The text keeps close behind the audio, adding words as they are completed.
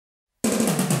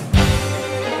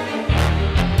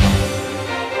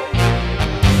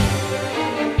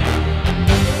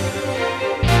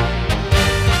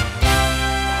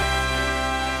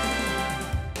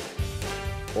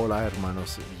Hola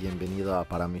hermanos, bienvenido a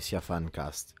Paramecia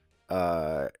Fancast.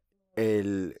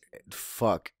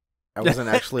 Fuck. I wasn't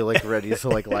actually like ready to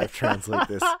like live translate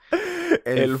this.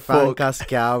 El fancast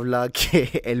que habla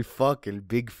el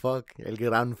big fuck, el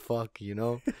gran fuck, you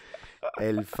know?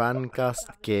 El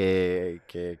fancast que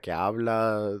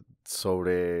habla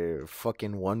sobre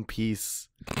fucking One Piece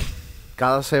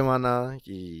cada semana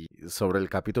y sobre el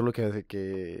capítulo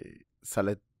que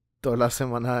sale toda la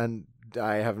semana. And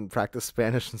I haven't practiced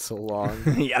Spanish in so long.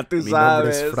 Ya tú Mi sabes.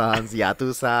 nombre es Franz, ya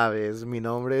tú sabes. Mi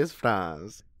nombre es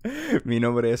Franz. Mi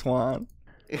nombre es Juan.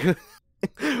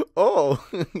 Oh,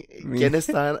 ¿quién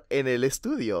está en el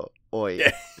estudio hoy?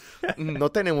 No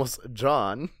tenemos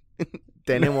John,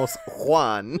 tenemos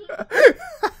Juan.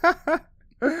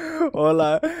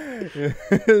 Hola.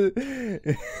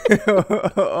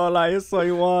 Hola, yo soy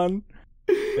Juan.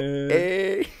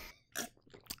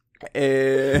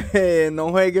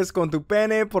 No juegues con tu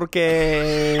pene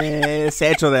porque es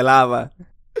hecho de lava.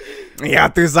 Ya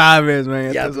tú sabes,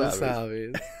 man. Ya tú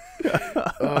sabes.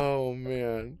 Oh,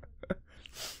 man.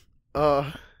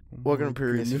 Welcome to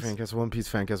Paramecia Fancast, One Piece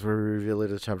Fancast, where we reveal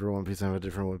a chapter of One Piece and have a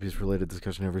different One Piece related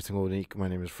discussion every single week. My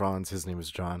name is Franz, his name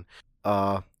is John.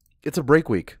 It's a break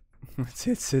week.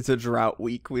 It's a drought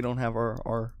week. We don't have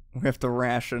our we have to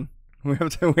ration. We have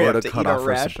to cut eat off our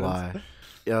rations. supply.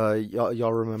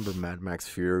 Y'all remember Mad Max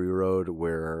Fury Road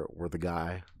where the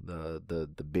guy, the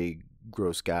big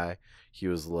gross guy, he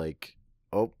was like,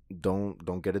 "Oh,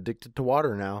 don't get addicted to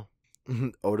water now."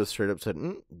 Oda straight up said,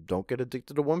 "Don't get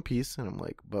addicted to One Piece," and I'm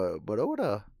like, "But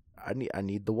Oda, I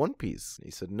need the One Piece." He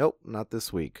said, "Nope, not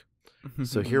this week."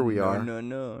 So here we are.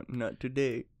 No, not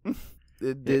today.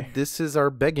 This is our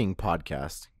begging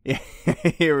podcast. Yeah,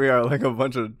 here we are, like a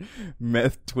bunch of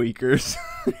meth tweakers.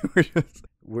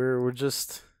 We're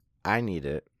just. I need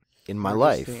it in my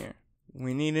life.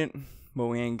 We need it, but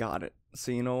we ain't got it.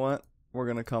 So you know what? We're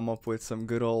gonna come up with some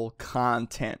good old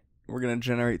content. We're gonna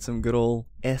generate some good old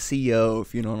SEO,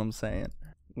 if you know what I'm saying.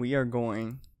 We are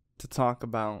going to talk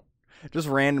about just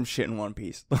random shit in One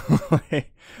Piece.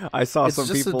 I saw some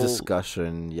people. It's just a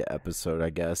discussion episode, I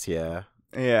guess. Yeah.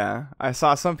 Yeah, I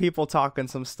saw some people talking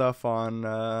some stuff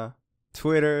on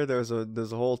Twitter. There's a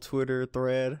whole Twitter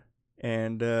thread,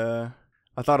 and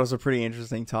I thought it was a pretty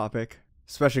interesting topic,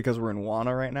 especially because we're in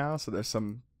Wano right now, so there's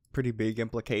some pretty big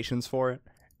implications for it.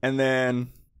 And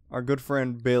then our good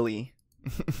friend Billy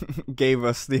gave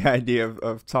us the idea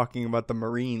of talking about the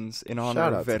Marines in honor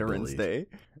of Veterans Day.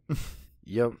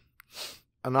 Yep.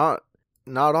 Not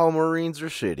all Marines are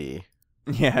shitty.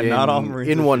 Yeah, not all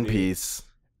Marines in are One shitty. Piece.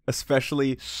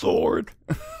 Especially Sword.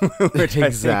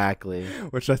 Exactly.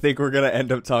 Which I think we're going to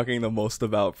end up talking the most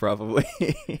about, probably.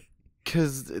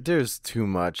 Because there's too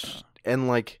much. And,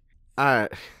 like,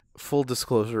 full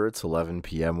disclosure, it's 11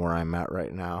 p.m. where I'm at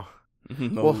right now.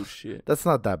 Oh, shit. That's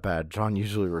not that bad. John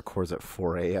usually records at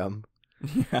 4 a.m.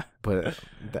 Yeah. But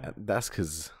that's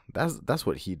because that's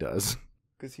what he does.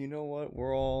 Because you know what?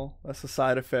 That's a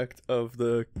side effect of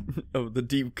the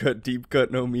deep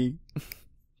cut no me.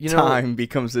 Time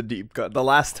becomes a deep cut. The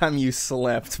last time you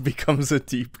slept becomes a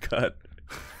deep cut.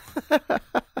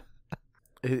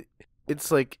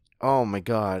 It's like, oh my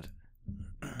god,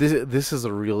 this is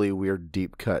a really weird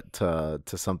deep cut to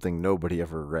something nobody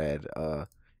ever read.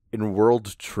 In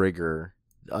World Trigger,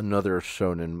 another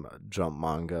Shonen Jump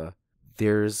manga,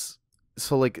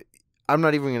 I'm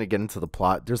not even gonna get into the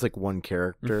plot. There's like one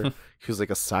character who's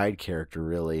like a side character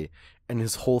really, and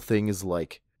his whole thing is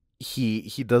like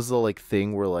he does the like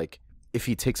thing where like if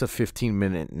he takes a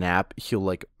 15-minute nap, he'll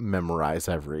like memorize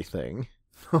everything.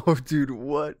 Oh, dude,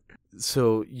 what?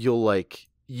 So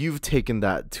you've taken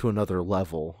that to another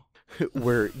level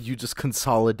where you just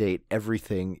consolidate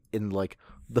everything in like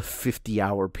the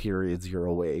 50-hour periods you're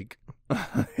awake.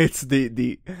 It's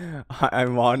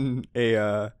I'm on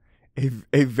a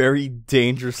very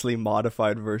dangerously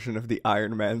modified version of the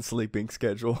Iron Man sleeping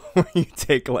schedule where you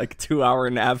take like 2-hour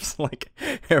naps like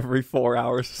every 4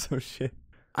 hours or some shit.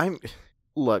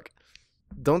 Look,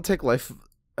 don't take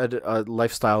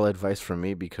lifestyle advice from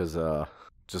me because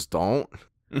just don't.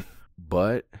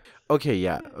 But okay,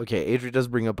 Adri does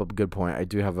bring up a good point. I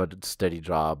do have a steady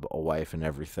job, a wife, and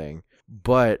everything.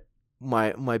 But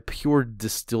my pure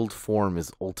distilled form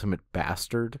is Ultimate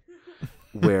Bastard,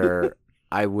 where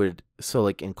I would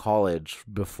like in college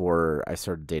before I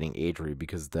started dating Adri,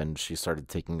 because then she started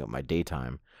taking up my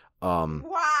daytime.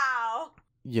 Wow.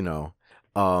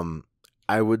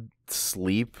 I would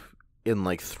sleep in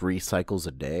like 3 cycles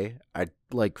a day. I'd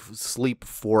like sleep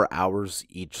 4 hours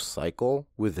each cycle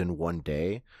within one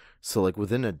day. So like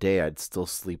within a day, I'd still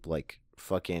sleep like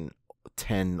fucking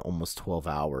 10, almost 12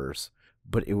 hours.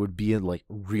 but it would be like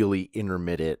really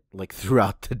intermittent, like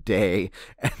throughout the day.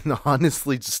 And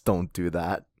honestly, just don't do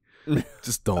that.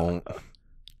 Just don't.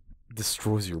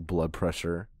 Destroys your blood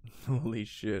pressure. Holy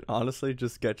shit. Honestly,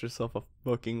 just get yourself a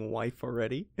fucking wife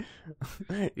already.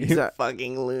 You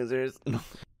fucking losers.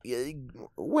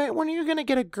 When are you gonna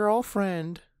get a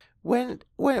girlfriend? When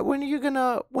are you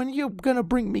gonna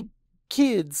bring me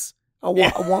kids? I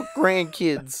want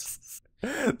grandkids.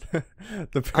 The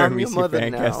I'm your Paramecia mother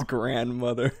Fancast now.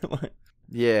 grandmother.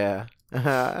 Yeah.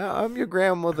 I'm your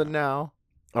grandmother now.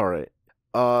 All right.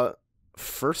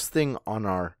 First thing on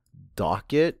our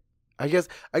docket, I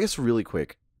guess really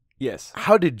quick. Yes.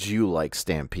 How did you like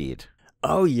Stampede?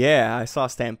 Oh yeah, I saw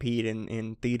Stampede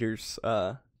in theaters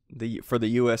for the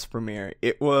US premiere.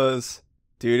 It was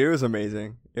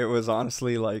amazing. It was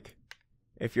honestly like,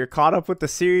 if you're caught up with the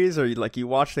series or you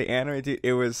watch the anime, dude,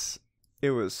 it was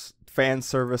fan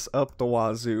service up the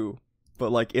wazoo,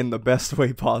 but like in the best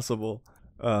way possible.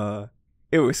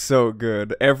 It was so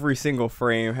good. Every single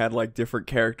frame had like different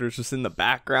characters just in the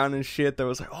background and shit. That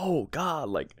was like, oh god,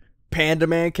 like Panda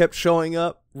Man kept showing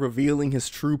up, revealing his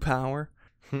true power.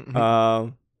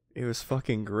 It was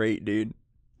fucking great, dude.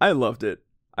 I loved it.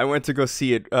 I went to go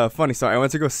see it. Funny story. I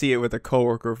went to go see it with a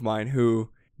coworker of mine who,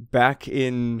 back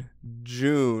in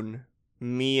June,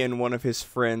 me and one of his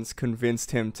friends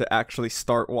convinced him to actually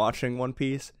start watching One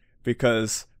Piece,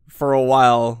 because for a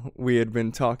while we had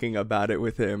been talking about it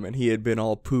with him, and he had been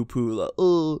all poo-poo, like,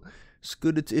 oh,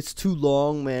 it's too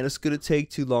long, man. It's gonna take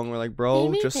too long. We're like,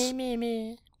 bro, just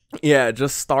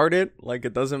start it. Like,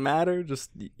 it doesn't matter.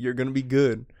 Just, you're gonna be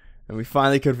good. And we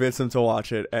finally convinced him to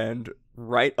watch it, and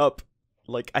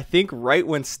I think right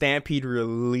when Stampede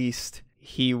released,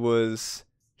 he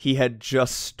had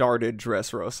just started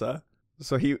Dressrosa.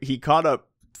 So he caught up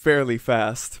fairly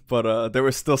fast, but there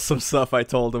was still some stuff I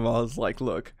told him. I was like,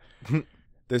 look,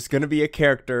 there's going to be a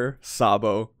character,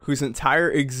 Sabo, whose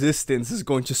entire existence is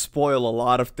going to spoil a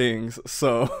lot of things.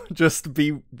 So just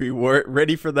be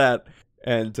ready for that.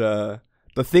 And the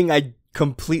thing I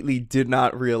completely did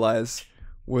not realize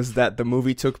was that the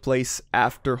movie took place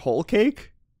after Whole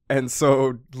Cake. And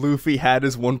so Luffy had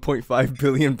his 1.5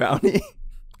 billion bounty.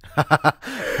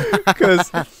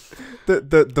 Because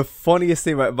the funniest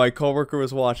thing, my coworker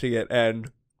was watching it,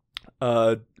 and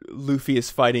Luffy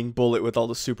is fighting Bullet with all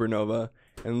the supernova,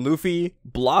 and Luffy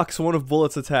blocks one of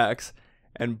Bullet's attacks,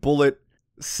 and Bullet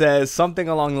says something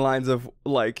along the lines of,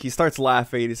 like, he starts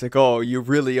laughing. He's like, oh, you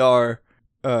really are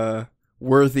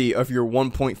worthy of your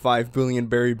 1.5 billion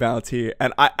berry bounty.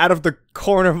 And I, out of the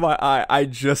corner of my eye, I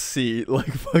just see,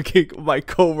 like, fucking my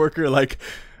coworker, like,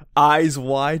 eyes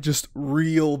wide, just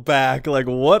reel back, like,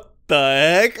 what the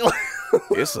heck?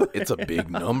 It's a big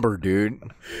number, dude.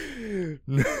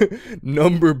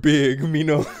 Number big. Me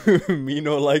no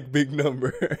like big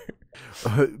number.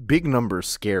 Big number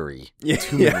scary. Yeah,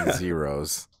 Too many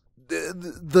zeros.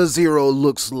 The zero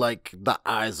looks like the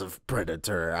eyes of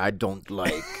Predator. I don't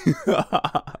like.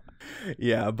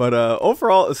 Yeah, but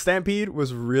overall, Stampede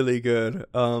was really good.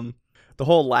 The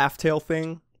whole laugh tail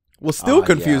thing was still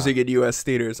confusing in U.S.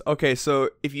 theaters. Okay, so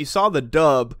if you saw the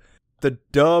dub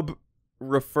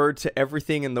referred to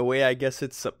everything in the way I guess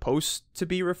it's supposed to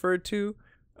be referred to.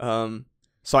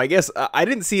 So I guess I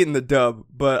didn't see it in the dub,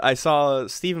 but I saw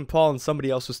Stephen Paul and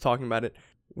somebody else was talking about it,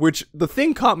 which the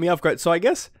thing caught me off guard. So I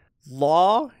guess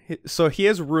Law, so he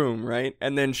has Room, right?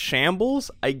 And then Shambles,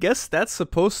 I guess that's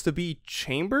supposed to be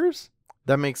Chambers?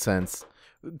 That makes sense.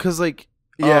 Because, like,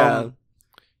 yeah.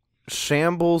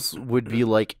 Shambles would be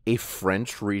like a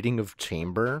French reading of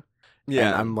Chamber. Yeah.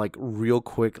 And I'm like, real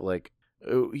quick, like,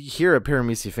 here at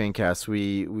Paramecia Fancast,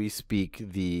 we speak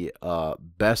the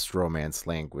best romance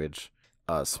language,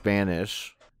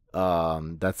 Spanish.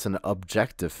 That's an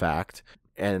objective fact.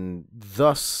 And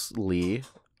thusly,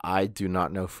 I do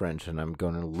not know French, and I'm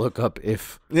going to look up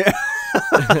if... Yeah.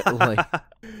 like,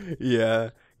 yeah.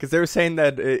 Because they were saying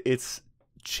that it's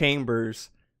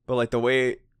Chambers, but like the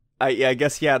way... I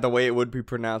guess, yeah, the way it would be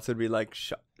pronounced would be like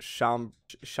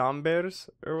Chambers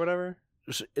or whatever.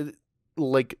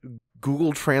 Like,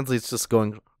 Google Translate's just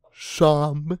going,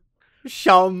 Sham.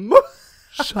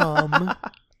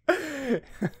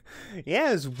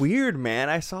 Yeah, it's weird, man.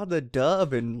 I saw the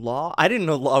dub in Law. I didn't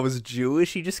know Law was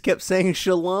Jewish. He just kept saying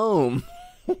Shalom.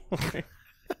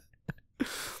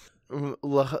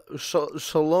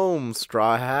 Shalom,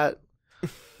 Straw Hat.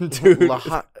 Dude.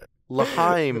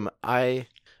 Lahaim,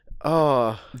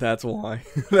 That's why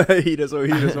he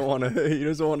doesn't want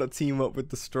to team up with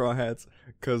the Straw Hats,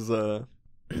 because I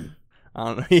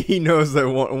don't know. He knows that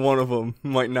one of them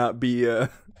might not be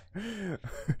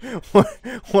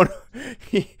one,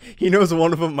 he knows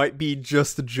one of them might be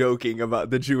just joking about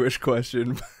the Jewish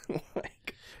question.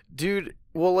 Like, dude,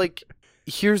 well, like,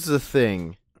 here's the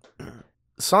thing.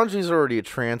 Sanjay's already a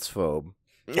transphobe.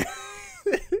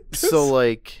 So,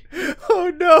 like...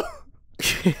 Oh, no.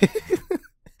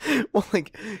 Well,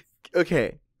 like,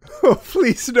 okay. Oh,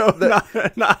 please, no.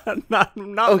 Not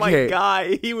my Okay.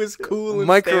 guy. He was cool and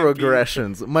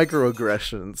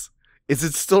Microaggressions. Is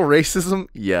it still racism?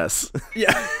 Yes.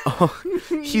 Yeah.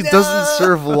 He doesn't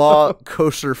serve law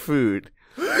kosher food.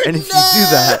 And if you do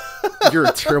that, you're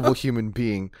a terrible human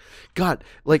being. God,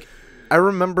 like, I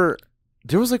remember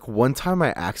there was like one time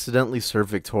I accidentally served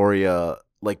Victoria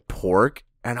like pork,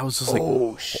 and I was just like,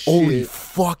 oh, shit. holy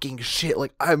fucking shit.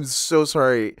 Like, I'm so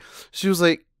sorry. She was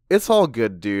like, it's all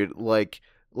good, dude. Like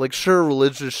sure,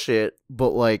 religious shit, but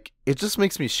like, it just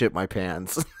makes me shit my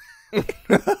pants.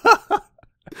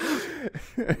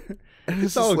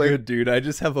 It's all like, good, dude. I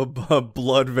just have a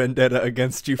blood vendetta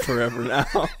against you forever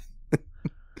now.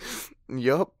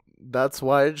 Yup. That's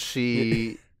why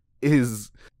she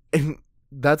is... And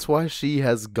that's why she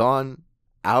has gone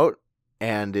out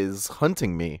and is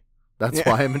hunting me. That's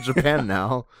why I'm in Japan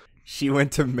now. She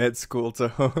went to med school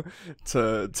to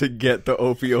get the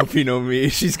Opie no Mi.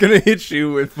 She's gonna hit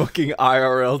you with fucking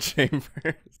IRL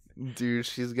chambers. Dude,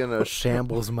 she's gonna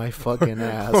shambles my fucking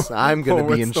ass. I'm gonna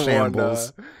be in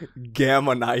shambles.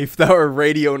 Gamma knife, or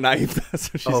radio knife.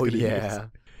 That's what she's gonna use.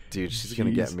 Dude, she's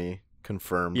gonna get me.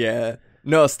 Confirmed. Yeah.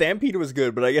 No, Stampede was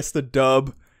good, but I guess the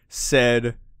dub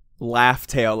said Laugh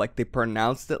Tail, like they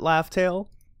pronounced it Laugh Tail,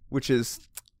 which is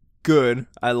good.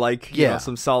 I like you know,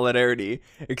 some solidarity,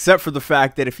 except for the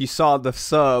fact that if you saw the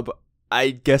sub,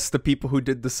 I guess the people who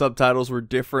did the subtitles were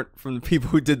different from the people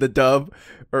who did the dub,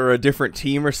 or a different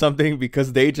team or something,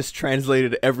 because they just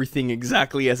translated everything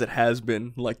exactly as it has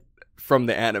been, like from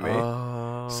the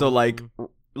anime. So like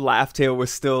Laugh Tail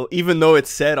was still, even though it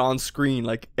said on screen,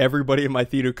 like everybody in my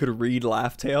theater could read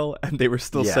Laugh Tail, and they were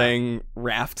still saying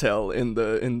Raftail in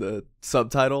the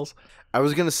subtitles. I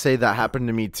was gonna say that happened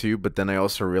to me too, but then I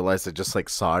also realized I just like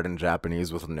saw it in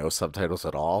Japanese with no subtitles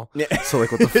at all. Yeah. So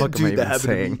like, what the fuck am I even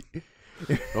saying?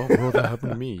 Oh, bro, that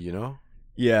happened to me, you know?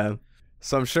 Yeah.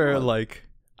 So I'm sure, like,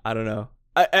 I don't know.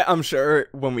 I'm sure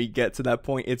when we get to that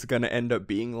point, it's gonna end up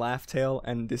being Laugh Tail,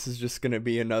 and this is just gonna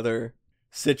be another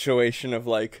situation of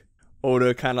like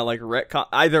Oda kind of like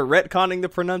either retconning the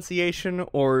pronunciation,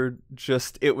 or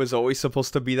just it was always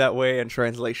supposed to be that way and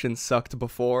translation sucked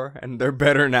before and they're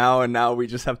better now, and now we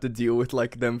just have to deal with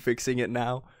like them fixing it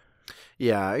now.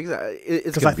 Yeah, exactly.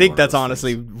 Because I think that's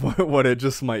honestly what it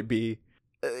just might be.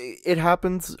 It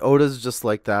happens. Oda's just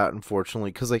like that,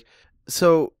 unfortunately. Because like,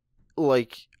 so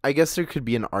like, I guess there could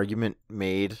be an argument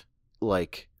made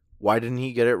like, why didn't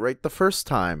he get it right the first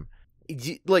time?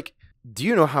 Like, do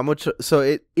you know how much?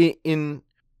 So in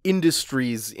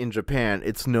industries in Japan,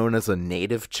 it's known as a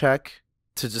native check,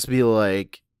 to just be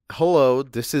like, hello,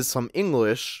 this is some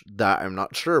English that I'm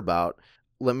not sure about.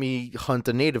 Let me hunt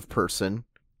a native person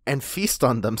and feast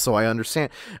on them so I understand,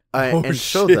 and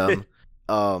show them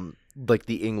like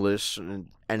the English, and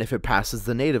if it passes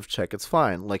the native check, it's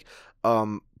fine. Like,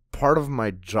 part of my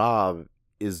job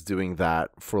is doing that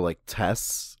for like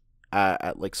tests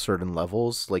at like certain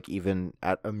levels, like even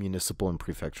at a municipal and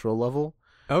prefectural level.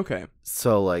 Okay.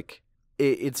 So like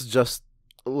it's just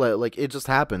like it just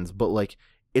happens, but like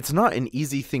it's not an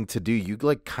easy thing to do. You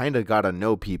like kind of gotta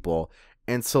know people,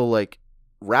 and so like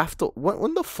Raftel.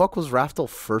 When the fuck was Raftel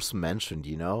first mentioned?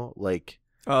 You know, like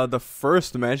the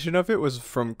first mention of it was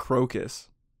from Crocus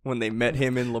when they met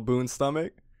him in Laboon's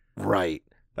stomach. Right.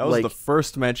 That was like the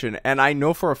first mention, and I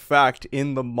know for a fact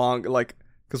in the manga, like,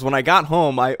 because when I got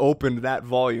home, I opened that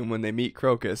volume when they meet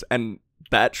Crocus, and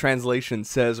that translation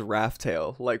says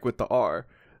Raftail, like with the R.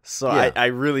 So yeah. I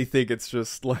really think it's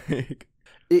just like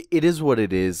it is what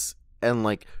it is, and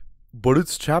like, but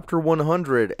it's chapter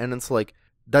 100, and it's like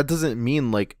that doesn't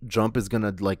mean like Jump is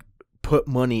gonna like put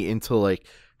money into like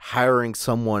hiring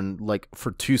someone like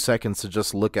for 2 seconds to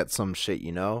just look at some shit,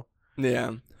 you know?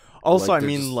 Yeah. Also, like, I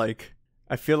mean, like,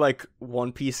 I feel like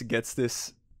One Piece gets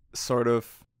this sort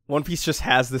of... One Piece just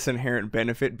has this inherent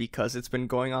benefit because it's been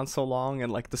going on so long,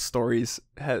 and, like, the stories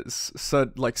has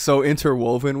so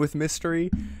interwoven with mystery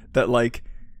that, like,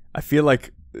 I feel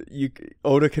like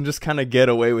Oda can just kind of get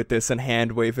away with this and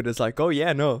hand wave it as like, oh,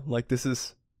 yeah, no, like, this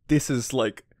is,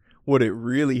 like, what it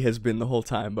really has been the whole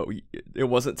time, but it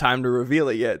wasn't time to reveal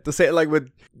it yet. To say it like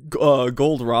with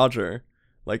Gold Roger,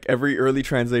 like every early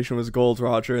translation was Gold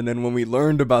Roger, and then when we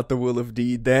learned about the Will of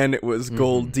D, then it was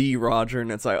Gold D Roger,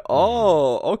 and it's like,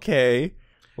 oh, okay.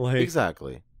 Like,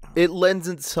 exactly. It lends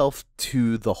itself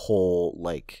to the whole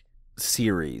like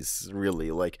series,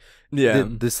 really. Like, Yeah.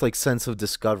 this like sense of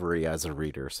discovery as a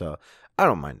reader. So I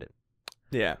don't mind it.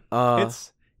 Yeah.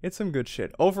 It's some good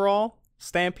shit. Overall,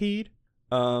 Stampede,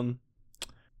 overall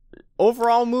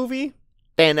movie,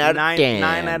 10 out of 9 10.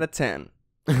 9 out of 10.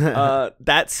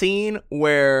 That scene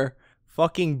where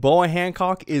fucking Boa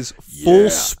Hancock is full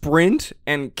sprint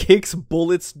and kicks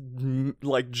Bullet's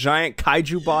like giant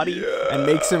kaiju body and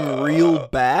makes him reel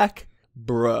back,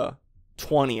 bruh,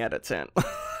 20 out of 10.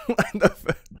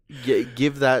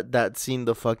 Give that scene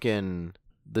the fucking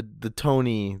the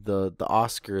Tony, the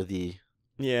Oscar, the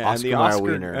and the Oscar Oscar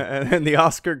winner. and the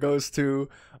Oscar goes to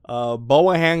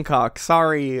Boa Hancock.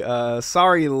 Sorry,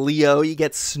 Leo, you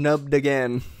get snubbed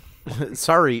again.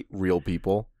 Sorry, real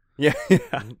people. Yeah.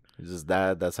 It's just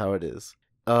that's how it is.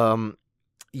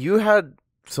 You had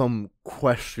some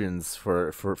questions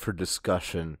for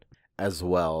discussion as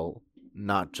well,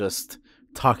 not just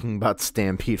talking about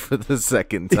Stampede for the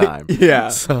second time. Yeah.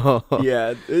 So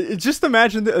yeah, just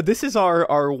imagine this is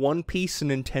our One Piece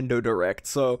Nintendo Direct.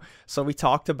 So we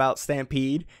talked about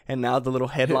Stampede, and now the little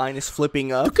headline is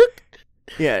flipping up.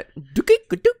 Yeah,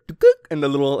 and the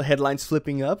little headline's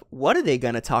flipping up. What are they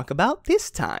gonna talk about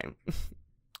this time?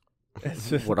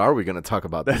 What are we gonna talk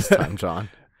about this time, John?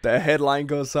 The headline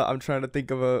goes up. I'm trying to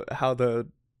think of how the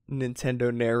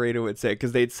Nintendo narrator would say,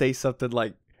 because they'd say something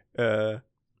like, they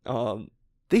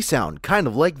sound kind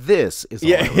of like this. Is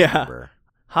all I remember.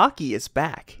 Hockey is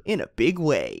back in a big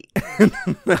way. And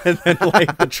then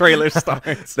like the trailer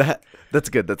starts. That's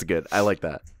good. That's good. I like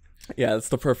that. Yeah, it's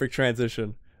the perfect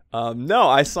transition. No,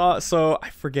 I saw. So I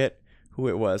forget who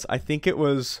it was. I think it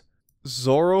was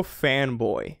Zoro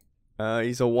Fanboy.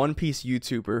 He's a One Piece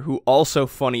YouTuber who also,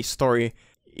 funny story.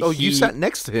 You sat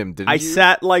next to him, didn't you? I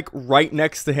sat like right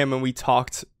next to him, and we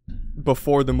talked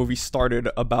before the movie started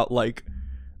about like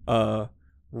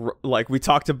we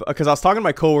talked about, because I was talking to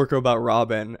my coworker about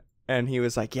Robin, and he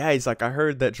was like, yeah, he's like, I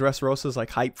heard that Dressrosa's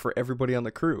like hype for everybody on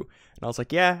the crew. And I was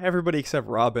like, yeah, everybody except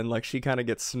Robin, like she kind of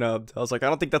gets snubbed. I was like, I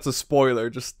don't think that's a spoiler,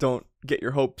 just don't get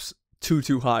your hopes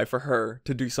too high for her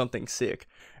to do something sick.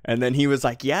 And then he was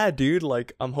like, yeah, dude,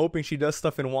 like I'm hoping she does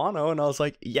stuff in Wano. And I was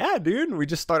like, yeah, dude. And we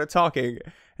just started talking,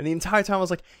 and the entire time I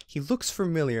was like, he looks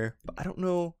familiar, but I don't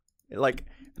know, like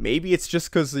maybe it's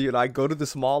just because I go to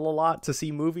this mall a lot to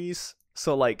see movies.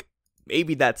 So, like,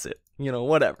 maybe that's it.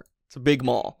 Whatever. It's a big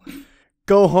mall.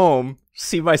 Go home,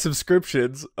 see my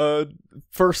subscriptions.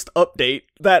 First update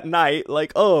that night,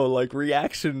 like,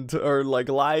 reaction to, or, like,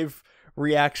 live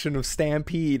reaction of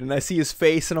Stampede. And I see his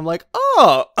face, and I'm like,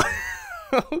 oh,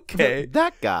 okay.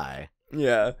 That guy.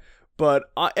 Yeah.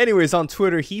 But, anyways, on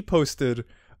Twitter, he posted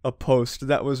a post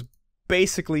that was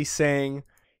basically saying,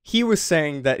 he was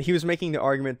saying that he was making the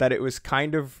argument that it was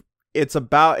kind of, it's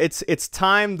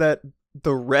time that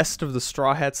the rest of the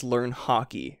Straw Hats learn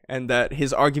hockey, and that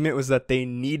his argument was that they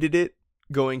needed it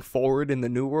going forward in the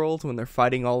New World when they're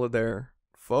fighting all of their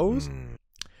foes.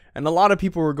 And a lot of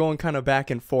people were going kind of back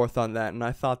and forth on that, and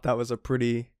I thought that was a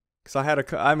pretty, because I had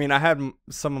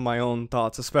some of my own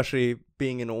thoughts, especially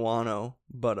being in Wano,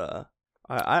 but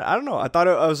I don't know, I thought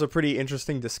it was a pretty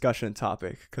interesting discussion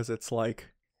topic, because it's like,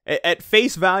 at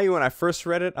face value when I first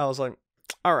read it, I was like,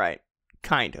 all right,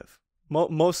 kind of.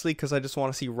 Mostly because I just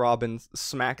want to see Robin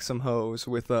smack some hoes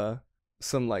with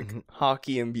some like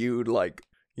hockey imbued like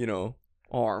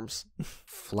arms.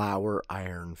 Flower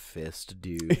iron fist,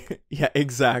 dude. Yeah,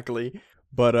 exactly.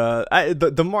 But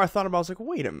the more I thought about it, I was like,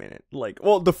 wait a minute. Like,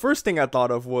 well, the first thing I thought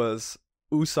of was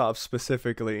Usopp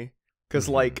specifically, because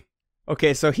like,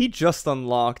 okay, so he just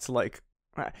unlocked like,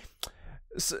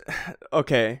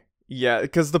 okay. Yeah,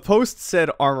 because the post said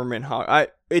armament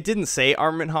hockey. It didn't say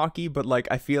armament hockey, but like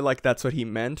I feel like that's what he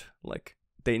meant. Like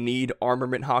they need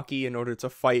armament hockey in order to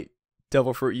fight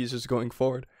Devil Fruit users going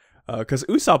forward. Because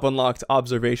Usopp unlocked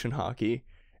observation hockey,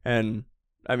 and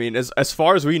I mean, as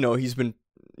far as we know, he's been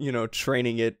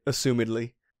training it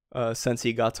assumedly since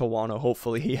he got to Wano.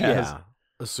 Hopefully, he has. Yeah,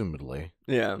 assumedly.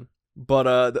 Yeah,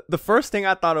 but the first thing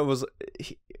I thought it was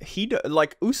he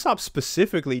like Usopp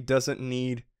specifically doesn't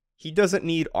need. He doesn't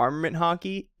need armament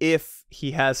hockey if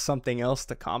he has something else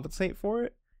to compensate for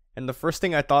it. And the first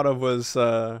thing I thought of was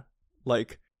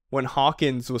like when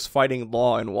Hawkins was fighting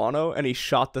Law in Wano, and he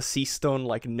shot the sea stone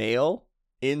like nail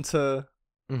into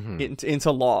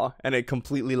Law, and it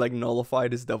completely like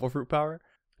nullified his devil fruit power.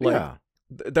 Like, yeah,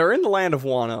 they're in the land of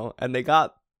Wano, and they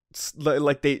got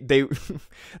like they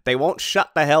won't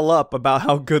shut the hell up about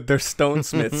how good their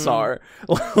stonesmiths are.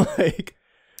 Like,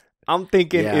 I'm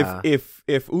thinking if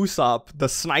Usopp, the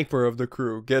sniper of the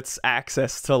crew, gets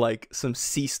access to like some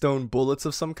sea stone bullets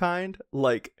of some kind,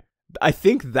 like I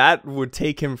think that would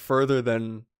take him further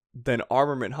than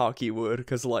armament hockey would,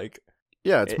 because like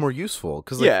Yeah, it's more useful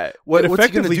because yeah, what's it he gonna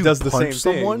effectively do? does the Punch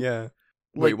same someone? thing. Yeah.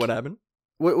 Wait, Like, what happened?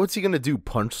 what's he gonna do?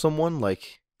 Punch someone?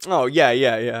 Like, Oh yeah.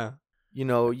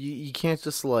 you can't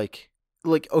just like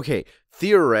okay,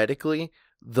 theoretically,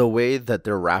 the way that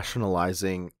they're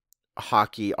rationalizing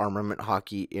hockey, armament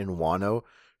hockey in Wano,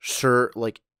 sure,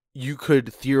 like you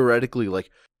could theoretically like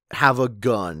have a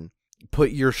gun,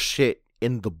 put your shit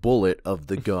in the bullet of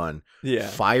the gun, Yeah.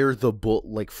 fire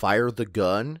the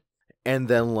gun, and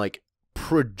then like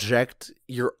project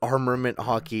your armament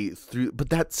hockey through. But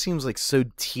that seems like so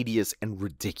tedious and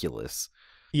ridiculous.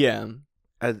 Yeah.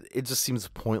 It just seems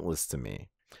pointless to me.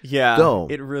 Yeah. Though,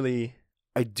 It really.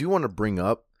 I do want to bring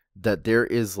up that there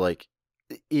is like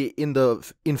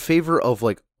in favor of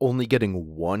like only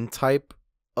getting one type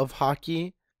of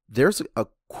hockey, there's a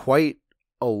quite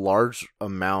a large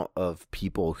amount of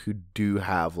people who do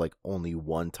have like only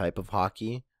one type of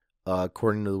hockey,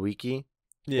 according to the wiki.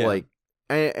 Yeah. Like,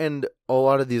 and a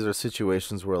lot of these are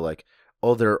situations where like,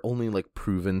 oh, they're only like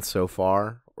proven so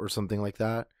far or something like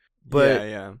that. But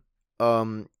yeah.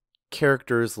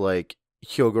 Characters like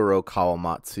Hyogoro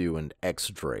Kawamatsu and X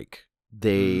Drake,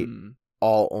 they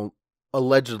all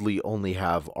allegedly only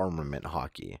have armament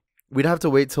hockey. We'd have to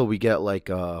wait till we get like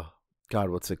God,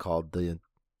 what's it called? The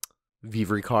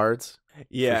Vivre cards.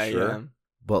 Yeah, for sure. yeah.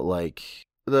 But like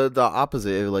the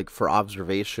opposite, like for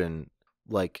observation,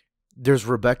 like there's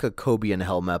Rebecca, Kobe, and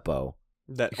Helmeppo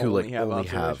That who only like have only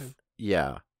observation.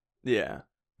 have yeah.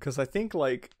 Because I think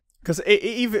like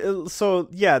even so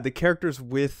yeah, the characters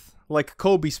with like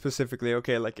Kobe specifically,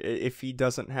 okay, like if he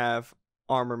doesn't have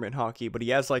armament hockey, but he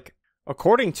has like,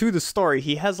 according to the story,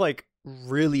 he has like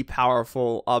really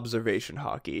powerful observation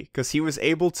hockey because he was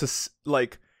able to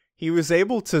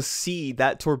see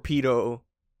that torpedo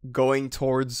going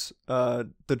towards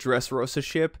the Dressrosa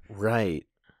ship, Right.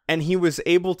 and he was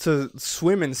able to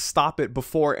swim and stop it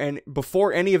before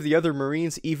any of the other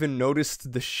Marines even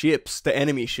noticed the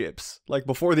enemy ships. Like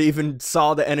before they even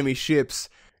saw the enemy ships,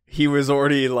 he was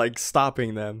already like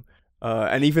stopping them.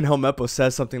 And even Helmeppo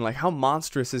says something like, "How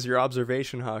monstrous is your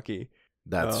observation hockey?"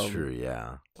 That's true,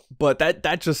 yeah. But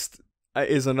that just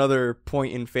is another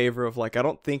point in favor of like, I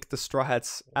don't think the Straw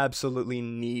Hats absolutely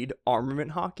need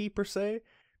armament hockey per se,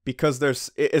 because there's,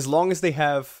 as long as they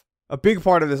have, a big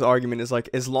part of this argument is like,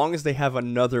 as long as they have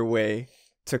another way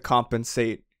to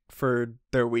compensate for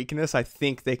their weakness, I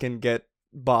think they can get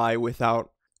by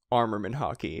without armament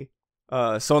hockey.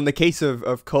 So in the case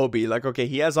of Kobe, like, okay,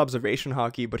 he has observation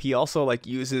hockey, but he also like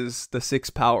uses the 6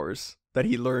 powers that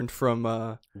he learned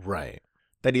from right.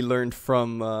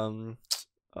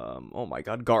 Oh my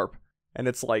god, Garp. And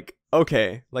it's like,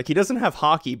 okay, like he doesn't have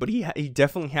hockey, but he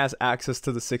definitely has access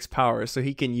to the 6 powers, so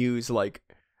he can use like,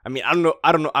 I mean,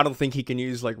 I don't think he can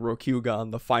use like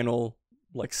Rokugan, the final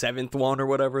like 7th one or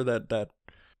whatever that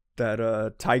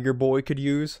Tiger Boy could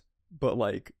use, but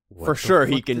like for sure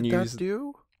he can use. That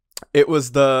do? It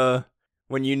was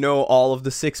when you know all of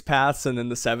the 6 paths, and then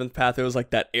the 7th path, it was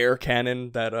like that air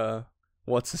cannon that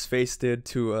what's his face did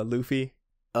to Luffy.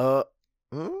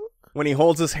 When he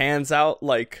holds his hands out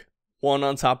like one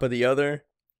on top of the other,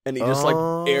 and he just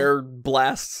like air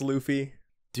blasts Luffy.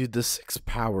 Dude, the 6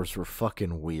 powers were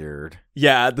fucking weird.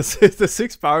 Yeah, the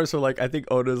 6 powers are like, I think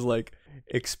Oda's like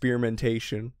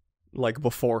experimentation, like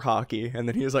before hockey, and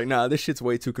then he was like, nah, this shit's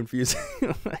way too confusing.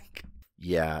 Like,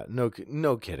 yeah, no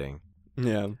kidding.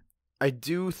 Yeah. I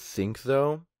do think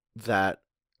though that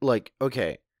like,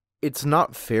 okay, it's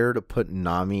not fair to put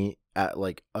Nami at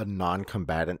like a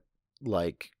non-combatant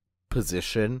like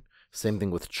position. Same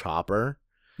thing with Chopper.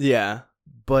 Yeah.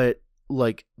 But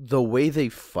like the way they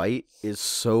fight is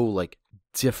so like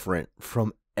different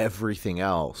from everything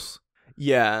else.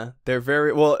 Yeah, they're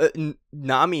very well.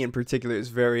 Nami in particular is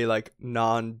very like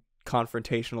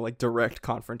non-confrontational, like direct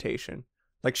confrontation.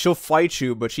 Like she'll fight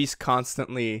you, but she's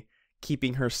constantly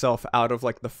keeping herself out of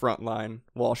like the front line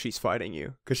while she's fighting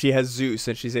you, because she has Zeus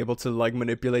and she's able to like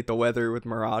manipulate the weather with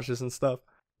mirages and stuff.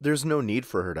 There's no need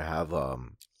for her to have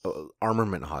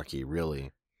armament hockey,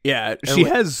 really. Yeah, and she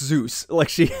has Zeus. Like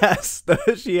she has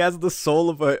the soul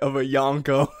of a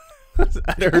Yonko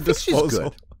at her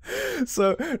disposal.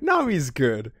 So Nami's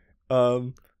good.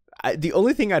 The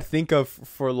only thing I'd think of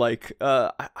for like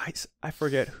I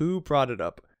forget who brought it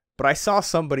up, but I saw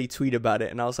somebody tweet about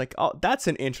it and I was like, oh, that's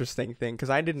an interesting thing,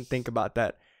 because I didn't think about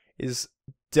that. Is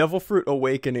Devil Fruit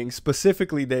Awakening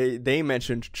specifically? They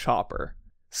mentioned Chopper.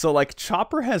 So like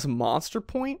Chopper has Monster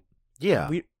Point. Yeah.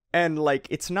 And like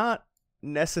it's not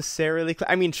necessarily,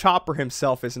 I mean, Chopper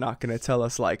himself is not going to tell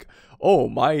us like, oh,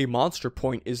 my Monster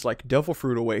Point is like Devil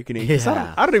Fruit Awakening.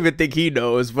 Yeah. I don't even think he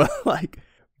knows,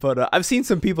 but I've seen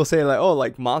some people say like, oh,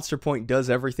 like Monster Point does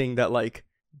everything that like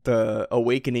the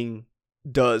awakening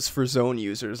does for zone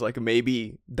users. Like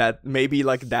maybe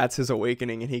like that's his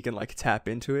awakening and he can like tap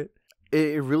into it.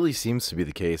 It really seems to be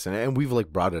the case, and we've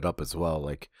like brought it up as well,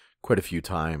 like quite a few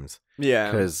times.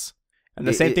 Yeah, because and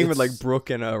the same thing with like Brooke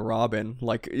and Robin.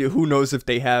 Like who knows if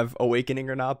they have awakening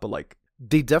or not, but like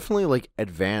they definitely like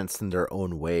advance in their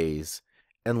own ways,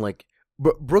 and like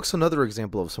Brooke's another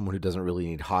example of someone who doesn't really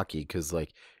need hockey because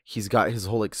like he's got his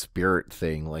whole like spirit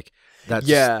thing, like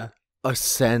that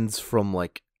ascends from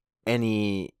like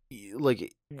any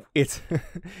like it's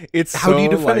how so, do you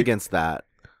defend like, against that?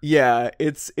 Yeah,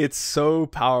 it's so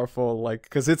powerful, like,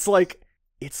 because it's like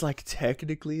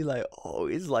technically like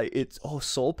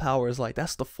soul power is like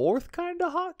that's the fourth kind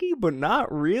of hockey, but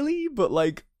not really. But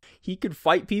like he could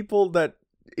fight people that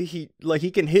he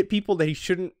can hit people that he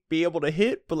shouldn't be able to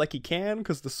hit, but like he can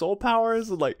because the soul power is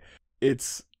like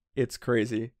it's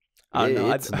crazy. I don't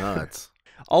know. It's nuts.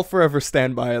 I'll forever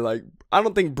stand by, like, I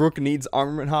don't think Brooke needs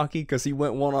armament hockey because he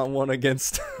went one-on-one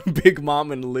against Big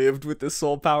Mom and lived with his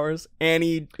soul powers, and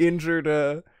he injured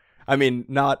I mean,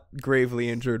 not gravely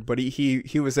injured, but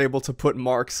he was able to put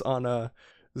marks on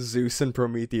Zeus and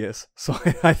Prometheus. So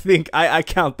I think I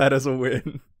count that as a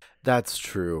win. That's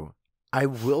true. I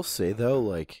will say though,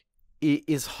 like,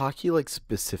 is hockey like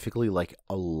specifically like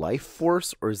a life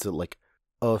force, or is it like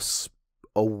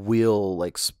a will,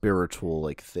 like spiritual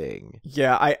like thing?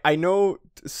 Yeah, I know.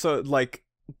 So like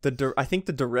I think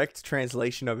the direct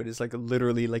translation of it is like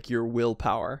literally like your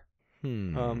willpower.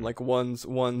 Like one's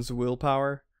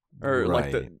willpower, or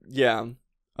like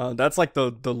that's like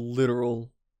the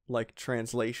literal like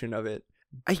translation of it.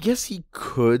 I guess he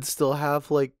could still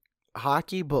have like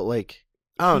hockey, but like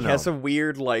I don't know. He has a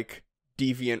weird like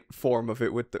deviant form of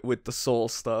it with the soul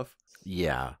stuff.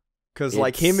 Yeah, because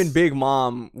like him and Big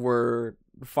Mom were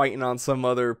fighting on some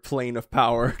other plane of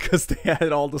power because they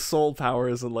had all the soul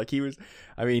powers, and like he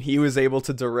was able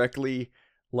to directly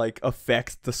like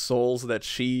affect the souls that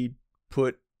she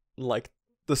put, like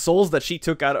the souls that she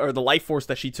took out, or the life force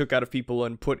that she took out of people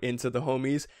and put into the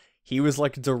homies. He was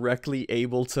like directly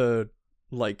able to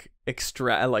like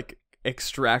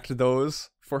extract those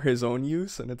for his own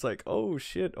use, and it's like, oh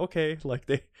shit, okay, like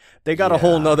they got a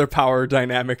whole nother power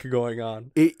dynamic going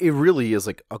on. It really is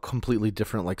like a completely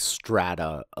different like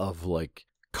strata of like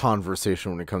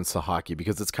conversation when it comes to hockey,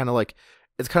 because it's kind of like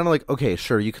okay,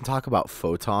 sure, you can talk about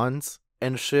photons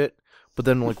and shit, but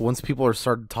then like once people are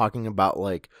started talking about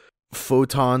like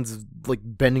photons like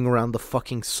bending around the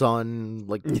fucking sun,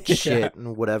 like shit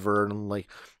and whatever, and like,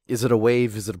 is it a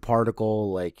wave? Is it a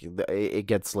particle? Like, it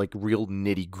gets like real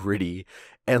nitty gritty,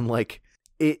 and like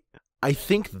I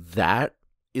think that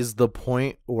is the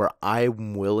point where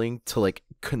I'm willing to like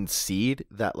concede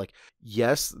that like,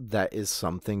 yes, that is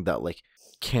something that like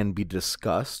can be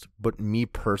discussed, but me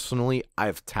personally,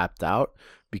 I've tapped out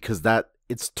because that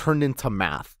it's turned into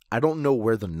math. I don't know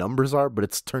where the numbers are, but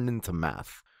it's turned into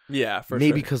math. Yeah, for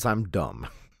maybe because I'm dumb.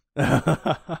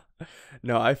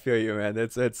 No, I feel you, man.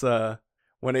 It's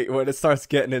when it starts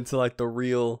getting into like the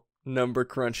real number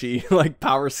crunchy like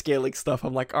power scaling stuff,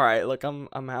 I'm like, all right, look, I'm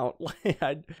out.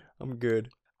 I'm good.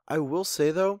 I will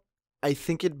say though, I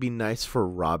think it'd be nice for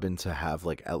Robin to have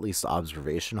like at least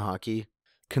observation hockey,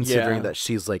 considering that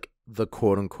she's like the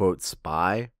quote unquote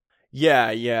spy.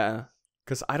 Yeah.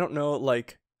 Because I don't know,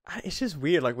 like, it's just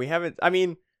weird. Like, we haven't. I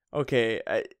mean, okay,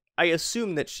 I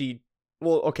assume that she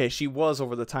was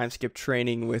over the time skip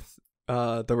training with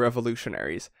the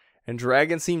revolutionaries. And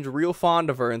Dragon seemed real fond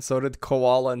of her, and so did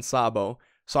Koala and Sabo.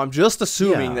 So I'm just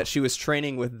assuming that she was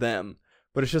training with them.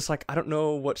 But it's just like, I don't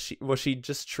know, was she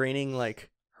just training like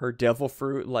her devil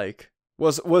fruit? Like,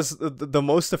 was the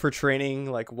most of her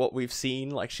training like what we've seen?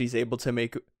 Like, she's able to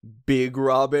make big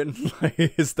Robin? Like,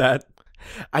 is that?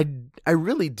 I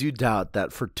really do doubt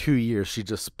that for 2 years she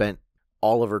just spent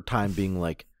all of her time being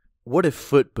like, what if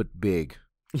foot but big?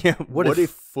 Yeah, what if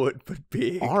foot but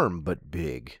big? Arm but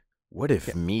big? What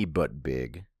if me but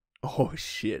big? Oh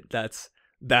shit, that's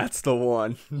the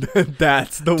one.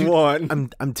 That's the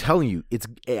one. I'm telling you,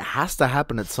 it has to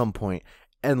happen at some point,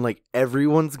 and like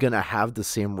everyone's gonna have the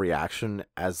same reaction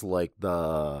as like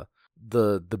the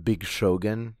big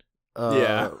Shogun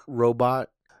robot,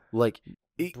 like,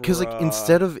 because like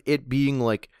instead of it being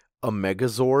like a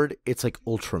Megazord, it's like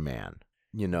Ultraman,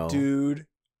 you know? Dude,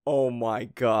 oh my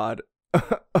god.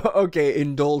 Okay,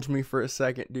 indulge me for a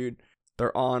second, dude.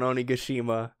 They're on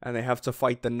Onigashima, and they have to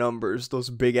fight the numbers,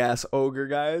 those big-ass ogre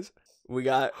guys. We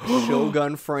got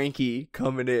Shogun Frankie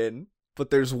coming in, but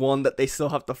there's one that they still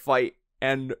have to fight,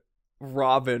 and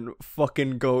Robin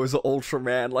fucking goes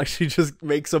Ultraman, like she just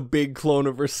makes a big clone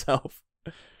of herself.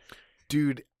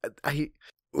 Dude,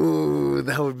 Ooh,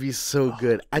 that would be so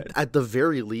good. good. At the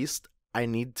very least, I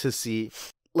need to see,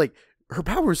 like, her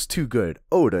power's too good.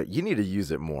 Oda, you need to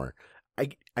use it more.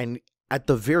 At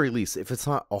the very least, if it's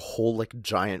not a whole like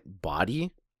giant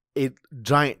body, a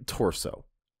giant torso.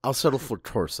 I'll settle for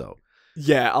torso.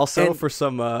 Yeah, I'll settle And- for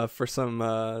some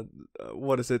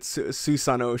what is it,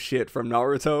 Susanoo shit from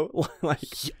Naruto, like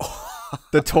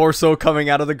the torso coming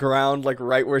out of the ground, like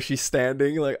right where she's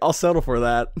standing. Like, I'll settle for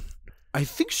that. I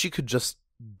think she could just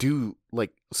do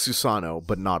like Susanoo,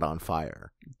 but not on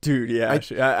fire. Dude, yeah,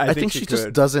 I think she could.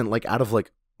 just doesn't, like, out of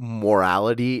like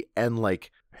morality and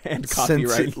like And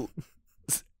copyright.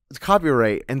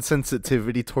 copyright and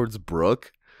sensitivity towards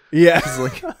Brooke. Yeah. 'Cause,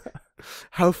 like,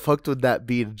 how fucked would that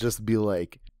be to just be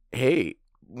like, hey,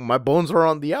 my bones are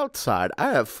on the outside.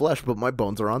 I have flesh, but my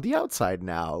bones are on the outside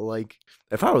now. Like,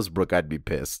 if I was Brooke, I'd be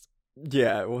pissed.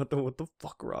 Yeah, what the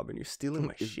fuck, Robin? You're stealing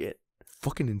my shit.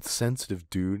 Fucking insensitive,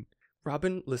 dude.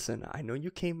 Robin, listen, I know you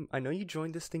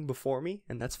joined this thing before me,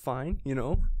 and that's fine, you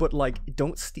know. But like,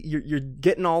 don't you're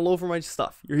getting all over my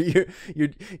stuff. You're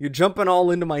jumping all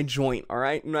into my joint, all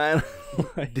right, man.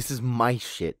 This is my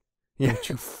shit. Yeah. Don't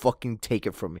you fucking take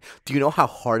it from me. Do you know how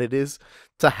hard it is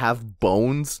to have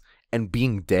bones and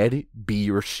being dead be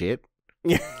your shit?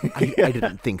 Yeah. I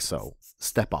didn't think so.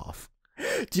 Step off.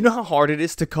 Do you know how hard it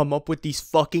is to come up with these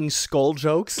fucking skull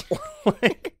jokes?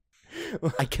 Like,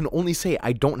 I can only say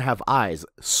I don't have eyes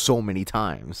so many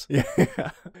times.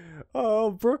 yeah.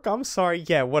 Oh, Brooke, I'm sorry.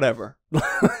 Yeah, whatever.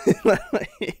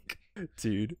 Like,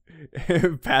 dude,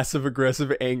 passive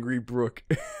aggressive angry Brooke,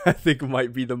 I think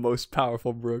might be the most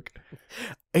powerful Brooke.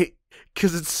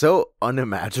 Because it's so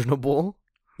unimaginable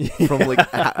from like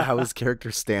how his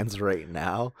character stands right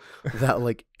now that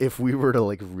like if we were to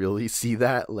like really see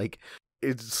that, like,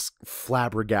 it's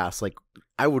flabbergast. Like,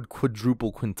 I would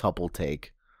quadruple quintuple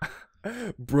take.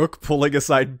 Brooke pulling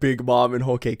aside Big Mom and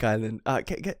Whole-Cake Island.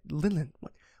 Linlin,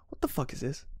 what the fuck is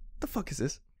this? What the fuck is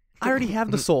this? I already have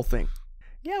the soul thing.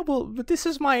 Yeah, well, but this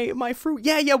is my fruit.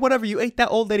 Yeah, whatever. You ate that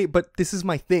old lady, but this is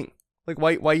my thing. Like,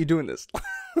 why are you doing this?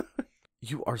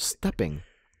 You are stepping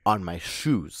on my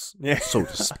shoes, Yeah. so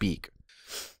to speak.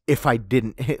 If I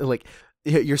didn't, like,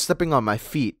 you're stepping on my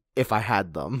feet if I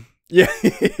had them. Yeah,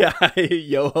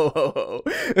 yo ho ho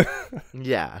ho.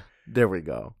 Yeah, there we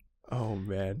go. Oh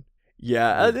man,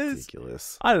 yeah,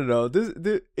 Ridiculous. I don't know.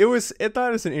 I thought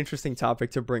it was an interesting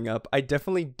topic to bring up. I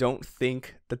definitely don't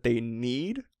think that they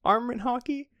need armament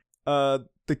hockey. The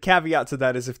caveat to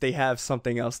that is if they have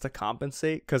something else to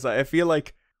compensate, because I feel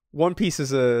like One Piece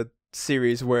is a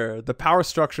series where the power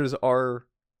structures are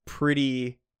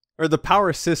the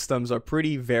power systems are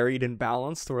pretty varied and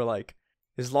balanced, where like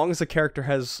as long as a character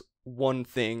has one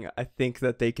thing, I think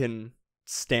that they can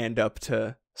stand up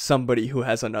to somebody who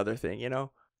has another thing, you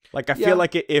know? Like, I feel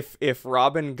like if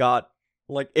Robin got,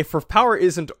 like, if her power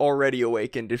isn't already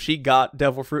awakened, if she got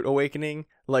Devil Fruit Awakening,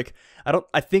 like,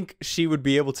 I think she would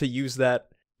be able to use that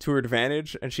to her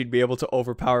advantage, and she'd be able to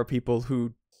overpower people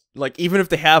who, like, even if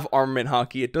they have armament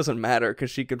hockey, it doesn't matter,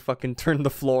 because she could fucking turn the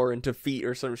floor into feet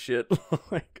or some shit.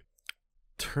 Like,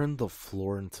 Turn the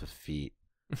floor into feet.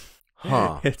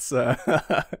 Huh. it's, You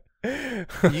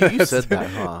said that,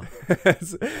 huh?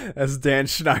 As Dan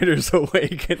Schneider's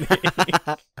Awakening.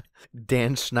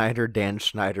 Dan Schneider,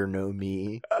 know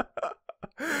me.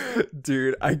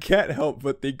 Dude, I can't help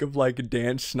but think of like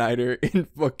Dan Schneider in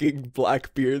fucking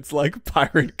Blackbeard's like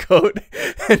pirate coat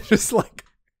and just like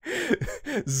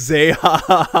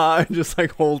Zeha and just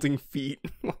like holding feet.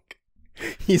 Like,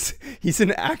 he's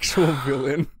an actual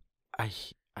villain. I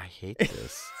hate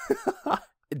this.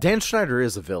 Dan Schneider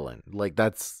is a villain. Like,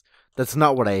 that's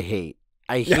not what I hate.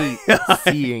 I hate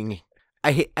seeing.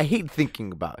 I hate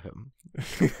thinking about him.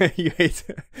 You hate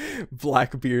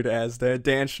Blackbeard as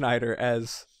Dan Schneider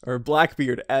as, or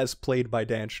Blackbeard as played by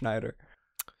Dan Schneider.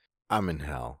 I'm in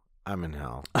hell. I'm in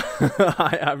hell.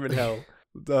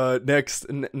 Next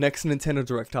Nintendo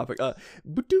Direct topic.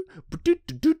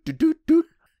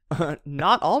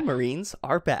 Not all Marines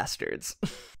are bastards.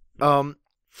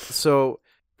 So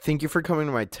thank you for coming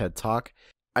to my TED Talk.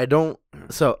 I don't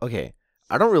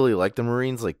really like the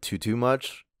Marines like too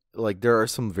much. Like, there are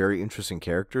some very interesting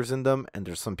characters in them, and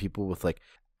there's some people with like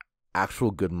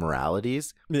actual good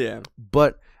moralities. Yeah.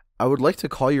 But I would like to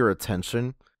call your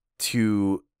attention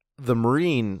to the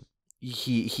Marine.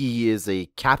 He is a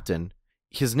captain.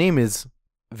 His name is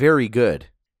Very Good.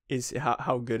 Is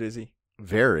how good is he?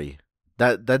 Very.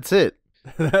 That's it.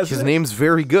 His it? Name's name's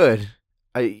Very Good.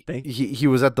 Thank you. He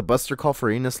was at the Buster Call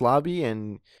for Enos lobby,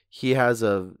 and he has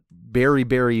a berry,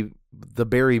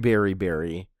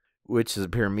 which is a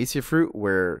paramecia fruit,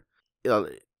 where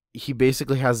he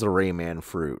basically has the Rayman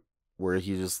fruit, where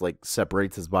he just like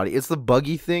separates his body. It's the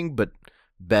Buggy thing, but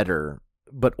better.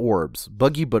 But orbs.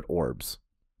 Buggy, but orbs.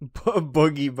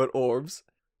 Boogie, but orbs.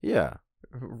 Yeah.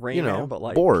 Rayman, but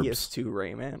like Borbs. PS2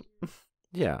 Rayman.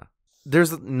 Yeah.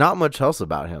 There's not much else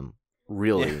about him,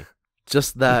 really. Yeah.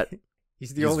 Just that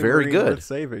he's the he's only very Marine good. worth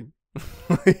saving.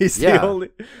 He's the only.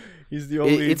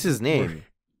 It's his name.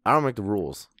 I don't make the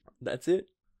rules. That's it.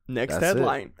 Next That's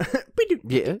headline.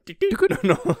 Yeah.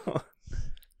 No.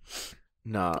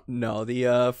 Nah. No,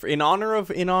 the in honor of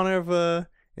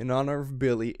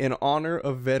Billy, in honor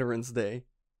of Veterans Day,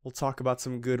 we'll talk about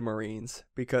some good Marines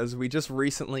because we just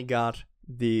recently got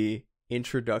the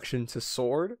introduction to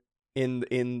Sword in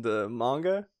the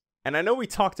manga, and I know we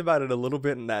talked about it a little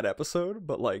bit in that episode,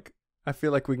 but like I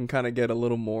feel like we can kind of get a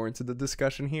little more into the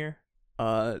discussion here.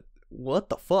 What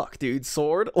the fuck, dude?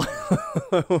 Sword?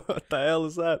 What the hell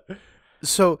is that?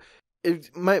 So,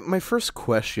 my first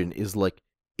question is like,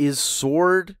 is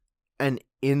Sword an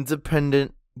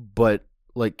independent, but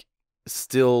like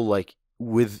still like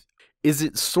with? Is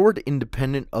it Sword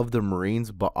independent of the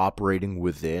Marines, but operating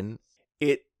within?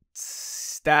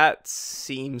 That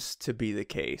seems to be the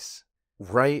case,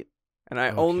 right? And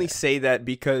I only say that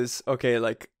because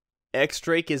like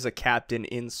X-Drake is a captain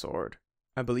in Sword.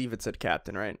 I believe it said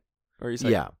captain, right? Or he's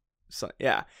like,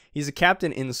 yeah, he's a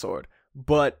captain in Sword,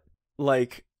 but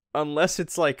like unless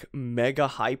it's like mega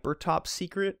hyper top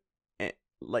secret,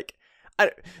 like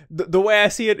the way I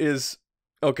see it is,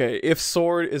 okay, if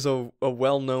Sword is a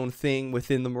well-known thing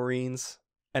within the Marines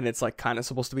and it's like kind of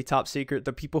supposed to be top secret,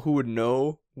 the people who would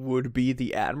know would be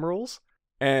the admirals.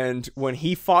 And when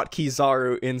he fought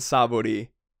Kizaru in Sabori,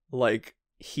 like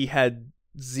he had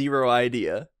zero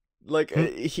idea. Like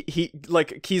he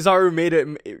like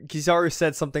Kizaru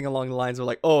said something along the lines of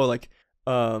like, oh, like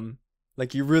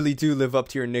you really do live up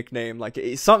to your nickname, like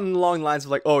something along the lines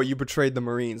of like, oh, you betrayed the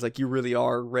Marines, like you really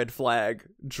are Red Flag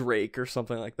Drake or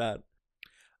something like that.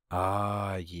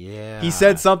 Yeah. He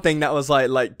said something that was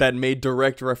like that made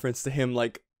direct reference to him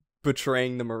like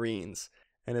betraying the Marines.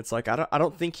 And it's like I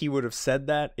don't think he would have said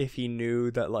that if he knew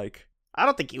that, like I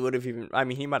don't think he would have even, I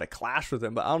mean, he might have clashed with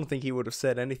him, but I don't think he would have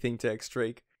said anything to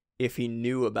X-Drake if he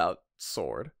knew about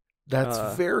Sword.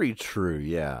 That's very true,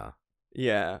 yeah.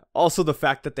 Yeah. Also the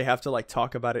fact that they have to like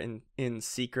talk about it in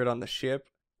secret on the ship.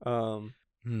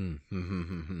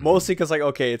 Mostly because like,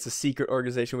 okay, it's a secret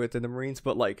organization within the Marines,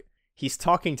 but like he's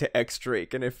talking to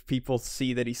X-Drake, and if people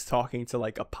see that he's talking to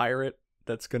like a pirate,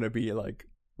 that's gonna be like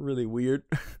really weird.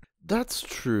 That's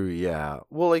true, yeah.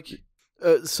 Well, like,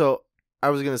 so I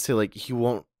was gonna say like he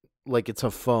won't, like it's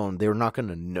a phone. They're not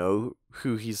gonna know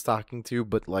who he's talking to,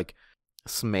 but like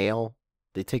Smail,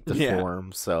 they take the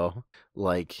form, so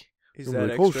like. Is that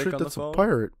like, X-Drake oh shit, on that's the phone? a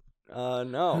pirate.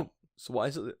 No. So why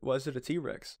is it a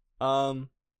T-Rex? I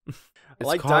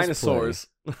like cosplay. Dinosaurs.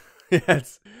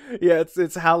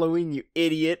 It's Halloween, you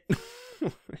idiot.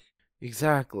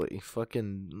 Exactly.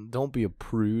 Fucking don't be a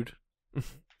prude.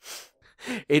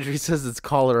 Adri says it's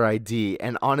caller ID,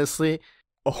 and honestly,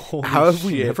 how have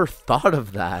we never thought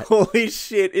of that? Holy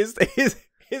shit! Is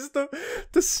the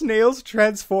snails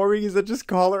transforming? Is it just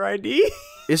caller ID?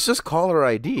 It's just caller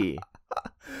ID.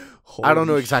 I don't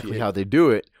know exactly how they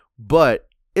do it, but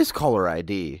it's caller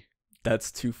ID.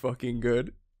 That's too fucking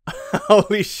good.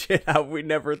 Holy shit, have we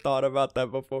never thought about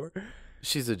that before?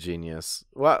 She's a genius.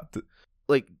 What?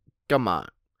 Like, come on.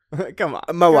 Come on.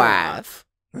 My wife.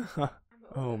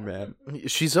 Oh, man.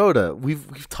 She's Oda.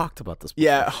 We've talked about this before.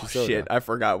 Yeah, shit, I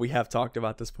forgot. We have talked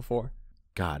about this before.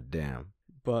 God damn.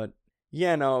 But,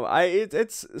 yeah, no,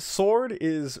 it's Sword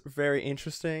is very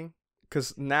interesting,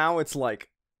 because now it's like,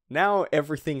 now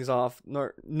everything's off,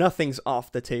 nothing's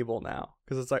off the table now.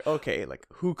 Because it's like, okay, like,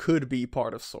 who could be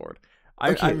part of Sword?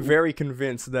 I'm very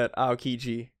convinced that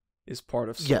Aokiji is part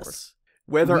of Sword. Yes.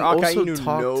 Whether Akainu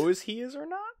knows he is or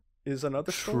not is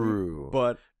another story. True.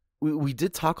 But we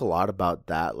did talk a lot about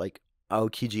that, like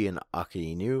Aokiji and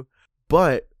Akainu.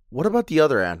 But what about the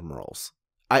other admirals?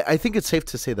 I think it's safe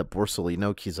to say that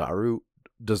Borsalino Kizaru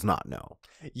does not know.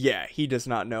 Yeah, he does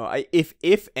not know.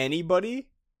 If anybody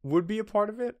would be a part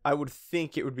of it, I would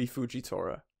think it would be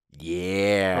Fujitora.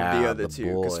 Yeah, of the other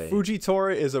two, because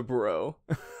Fujitora is a bro.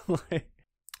 Like,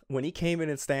 when he came in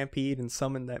at Stampede and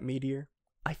summoned that meteor,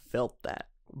 I felt that.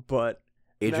 But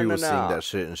Adri was saying that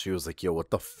shit, and she was like, "Yo, what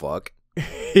the fuck?"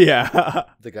 Yeah,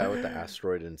 the guy with the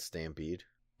asteroid in Stampede.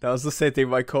 That was the same thing.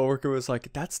 My coworker was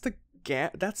like, "That's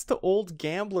the old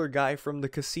gambler guy from the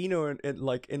casino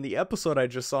like in the episode I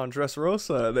just saw in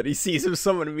Dressrosa that he sees him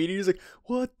summon a meteor." He's like,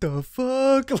 "What the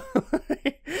fuck?"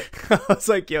 I was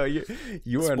like, "Yo,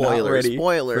 you are not ready."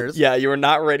 Spoilers. Yeah, you are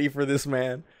not ready for this,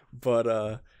 man.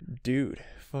 But dude,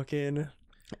 fucking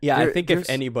Yeah, I think if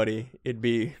anybody, it'd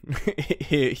be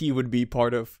he would be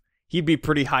he'd be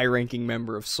pretty high-ranking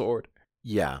member of Sword.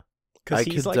 Yeah. Because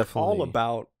he's like all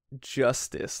about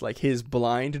justice, like his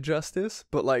blind justice,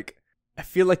 but like I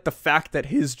feel like the fact that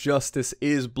his justice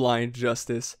is blind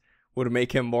justice would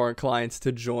make him more inclined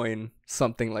to join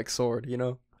something like Sword, you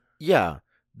know? Yeah.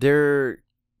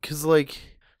 Cause like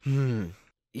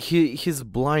his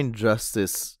blind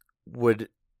justice would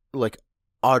like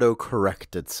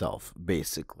auto-correct itself,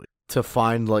 basically, to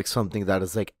find like something that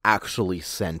is like actually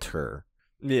center.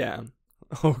 Yeah.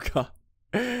 Oh god.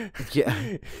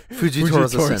 Yeah.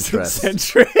 Fujitora's a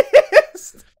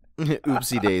centrist.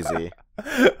 Oopsie daisy.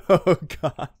 Oh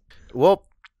god. Well,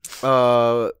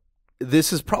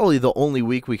 this is probably the only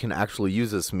week we can actually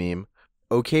use this meme.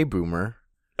 Okay, boomer.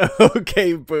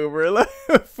 Okay, boomer.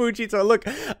 Fujitora, look,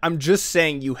 I'm just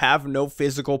saying you have no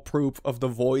physical proof of the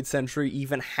Void Sentry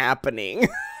even happening.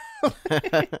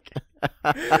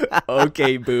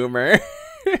 Okay, boomer.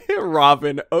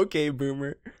 Robin, okay,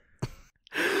 boomer.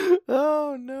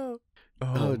 Oh no.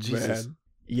 Oh Jesus. Man.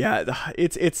 Yeah,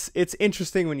 it's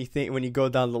interesting when you go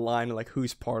down the line of like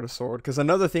who's part of Sword, because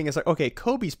another thing is like, okay,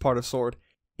 Kobe's part of Sword.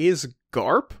 Is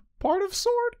Garp part of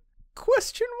Sword?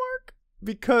 Question mark?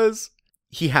 Because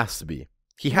he has to be.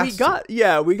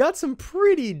 We got some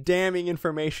pretty damning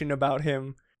information about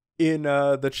him in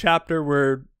the chapter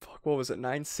where what was it,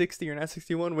 960 or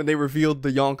 961, when they revealed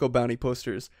the Yonko bounty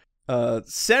posters.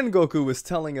 Sengoku was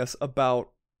telling us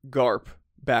about Garp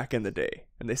back in the day,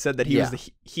 and they said that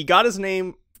he got his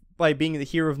name by being the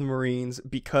hero of the Marines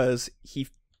because he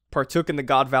partook in the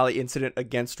God Valley incident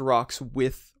against Rocks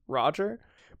with Roger.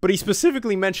 But he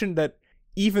specifically mentioned that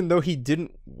even though he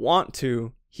didn't want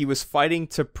to, he was fighting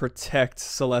to protect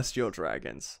celestial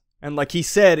dragons. And like he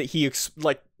said,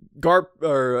 Garp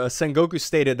or Sengoku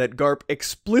stated that Garp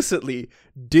explicitly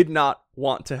did not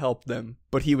want to help them,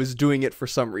 but he was doing it for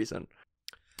some reason.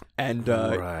 And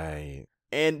right.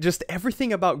 And just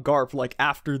everything about Garp, like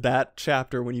after that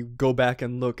chapter, when you go back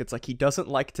and look, it's like he doesn't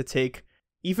like to take,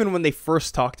 even when they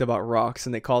first talked about Rocks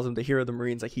and they called him the hero of the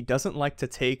Marines, like he doesn't like to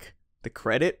take the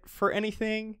credit for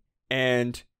anything,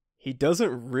 and he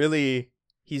doesn't really,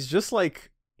 he's just like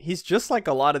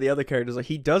a lot of the other characters. Like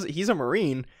he's a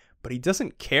Marine, but he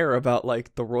doesn't care about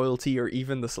like the royalty or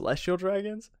even the celestial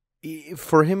dragons.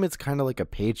 For him, it's kind of like a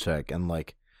paycheck, and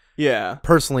like, yeah,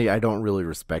 personally, I don't really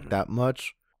respect that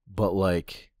much. But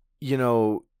like, you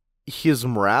know, his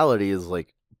morality is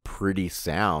like pretty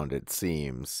sound, it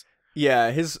seems.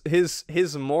 Yeah,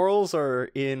 his morals are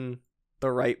in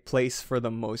the right place for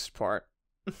the most part.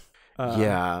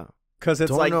 Yeah, because it's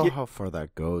don't like know how far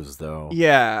that goes though.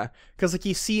 Yeah, because like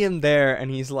you see him there,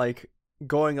 and he's like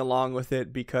going along with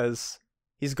it because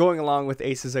he's going along with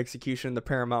Ace's execution, the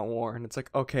Paramount War, and it's like,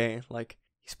 okay, like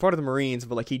he's part of the Marines,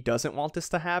 but like he doesn't want this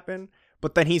to happen.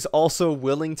 But then he's also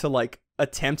willing to like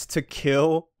attempt to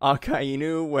kill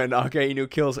Akainu when Akainu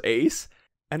kills Ace.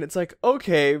 And it's like,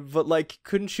 okay, but like,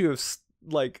 couldn't you have,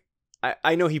 like,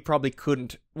 I know he probably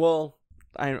couldn't. Well,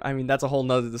 I mean, that's a whole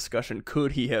nother discussion.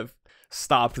 Could he have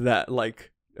stopped that? Like,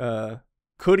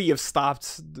 could he have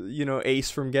stopped, you know,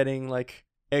 Ace from getting like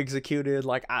executed?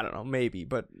 Like, I don't know, maybe,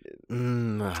 but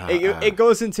it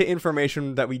goes into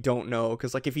information that we don't know.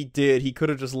 Because like, if he did, he could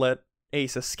have just let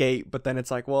Ace escape. But then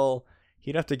it's like, well,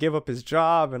 he'd have to give up his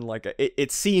job, and like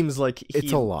it seems like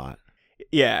it's a lot.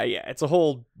 Yeah, it's a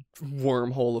whole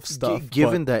wormhole of stuff.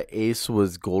 Given that Ace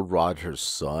was Gold Roger's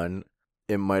son,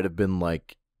 it might have been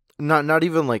like not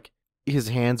even like his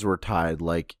hands were tied.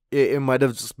 Like it might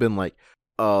have just been like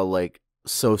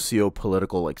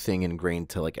socio-political like thing ingrained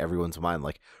to like everyone's mind.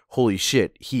 Like, holy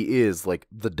shit, he is like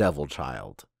the devil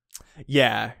child.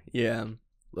 Yeah.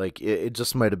 Like it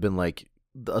just might have been like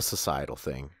a societal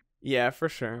thing. Yeah, for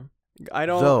sure. I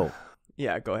don't. Though,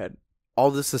 yeah, go ahead.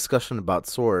 All this discussion about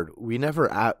Sword, we've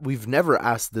never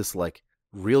asked this like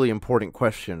really important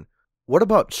question. What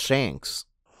about Shanks?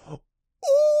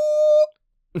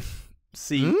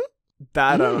 See,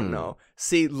 that I don't know.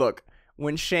 See, look,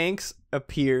 when Shanks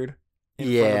appeared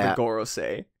in front of the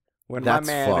Gorosei, when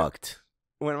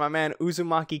my man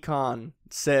Uzumaki Khan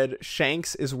said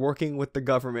Shanks is working with the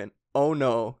government, oh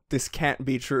no, this can't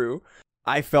be true.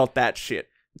 I felt that shit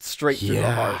straight through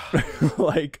the heart.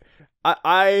 Like,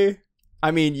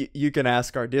 I mean, you can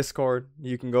ask our Discord.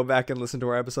 You can go back and listen to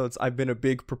our episodes. I've been a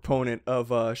big proponent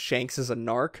of Shanks as a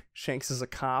narc. Shanks as a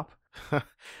cop.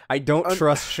 I don't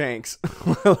trust Shanks.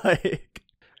 Like,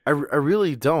 I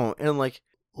really don't. And like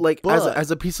as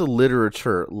a piece of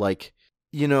literature, like,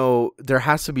 you know, there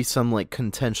has to be some like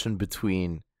contention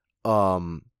between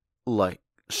like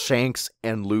Shanks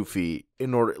and Luffy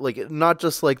in order, like, not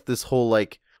just like this whole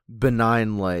like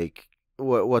benign like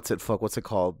what's it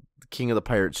called? King of the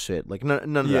Pirates shit. Like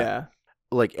none of that.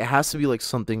 Like it has to be like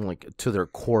something like to their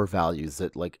core values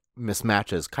that like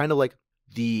mismatches. Kind of like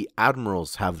the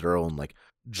admirals have their own like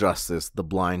justice, the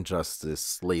blind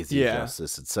justice, lazy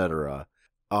justice, etc.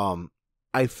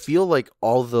 I feel like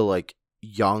all the like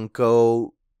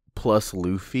Yonko plus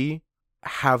Luffy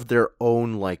have their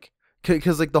own like,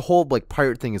 because like the whole like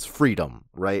pirate thing is freedom,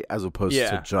 right, as opposed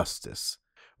to justice,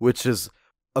 which is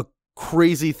a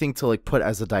crazy thing to like put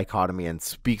as a dichotomy, and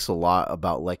speaks a lot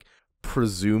about like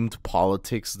presumed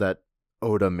politics that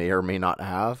Oda may or may not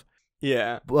have.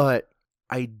 But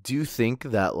I do think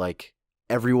that like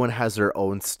everyone has their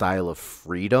own style of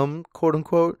freedom, quote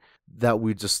unquote, that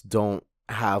we just don't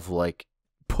have like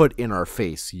put in our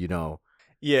face, you know?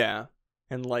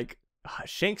 And like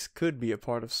Shanks could be a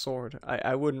part of Sword.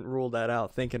 I wouldn't rule that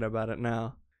out thinking about it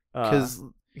now. Because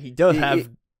he does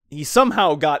he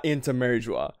somehow got into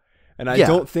Marijois. And I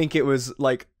don't think it was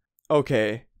like,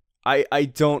 okay, I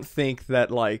don't think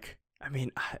that like, I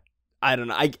mean, I don't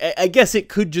know. I guess it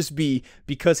could just be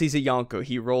because he's a Yonko.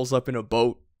 He rolls up in a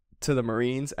boat to the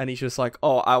Marines and he's just like,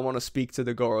 oh, I want to speak to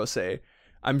the Gorosei.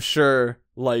 I'm sure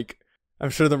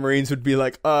the Marines would be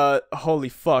like, holy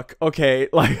fuck, okay,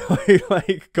 like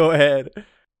go ahead.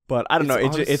 But I don't know.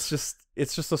 It's just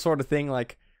the sort of thing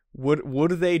like,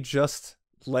 would they just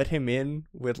let him in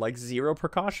with like zero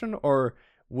precaution, or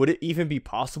would it even be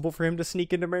possible for him to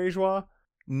sneak into Marijois?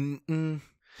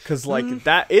 Because like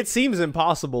that, it seems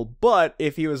impossible. But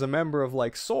if he was a member of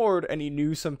like Sword and he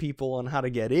knew some people on how to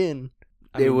get in,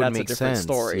 it would that's make a different sense.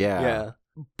 story. Yeah.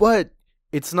 But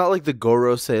it's not like the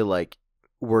Gorosei like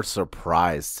were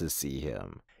surprised to see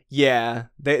him. Yeah,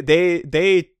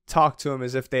 they talk to him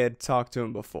as if they had talked to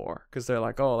him before, because they're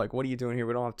like, oh, like, what are you doing here?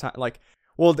 We don't have time. Like,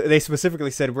 well, they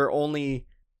specifically said, we're only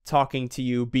talking to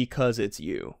you because it's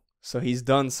you. So he's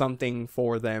done something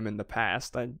for them in the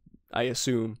past. I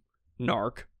assume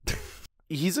narc.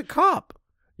 He's a cop.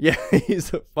 Yeah,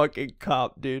 he's a fucking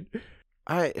cop, dude.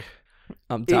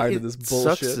 I'm tired of this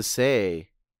bullshit. Sucks to say,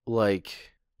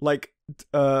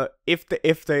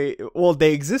 if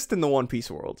they exist in the One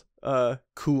Piece world,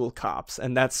 cool cops,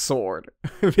 and that's Sword.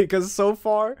 Because so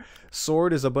far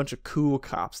Sword is a bunch of cool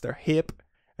cops. They're hip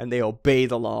and they obey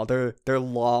the law. They're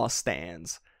law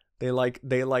stands. They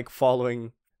like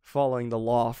following the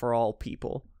law for all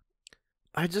people.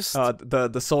 I just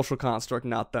the social construct,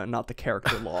 not the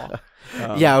character law.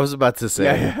 Yeah, I was about to say.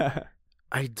 Yeah.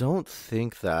 I don't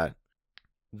think that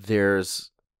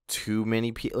there's too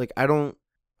many people. Like, I don't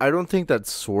think that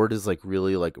Sword is like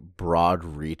really like broad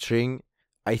reaching.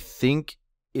 I think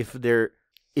if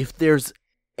there's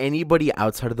anybody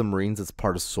outside of the Marines that's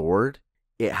part of Sword,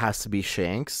 it has to be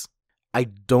Shanks. I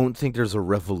don't think there's a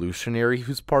revolutionary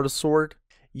who's part of Sword.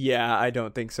 Yeah, I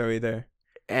don't think so either.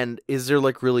 And is there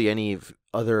like really any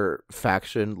other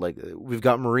faction? Like, we've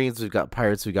got Marines, we've got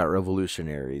pirates, we've got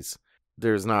revolutionaries.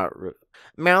 There's not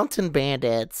mountain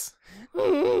bandits.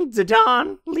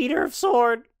 Zidane, leader of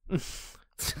Sword.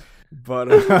 But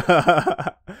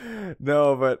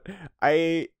no, but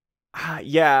I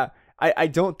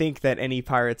don't think that any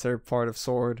pirates are part of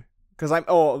Sword, because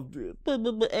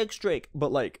X-Drake,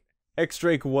 but like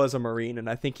X-Drake was a Marine, and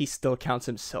I think he still counts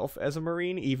himself as a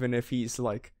Marine, even if he's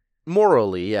like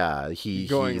morally, yeah,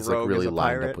 he's like really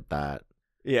lined pirate. up with that.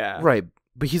 Yeah, right.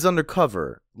 But he's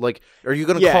undercover. Like, are you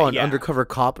gonna call an undercover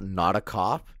cop not a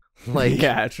cop? Like,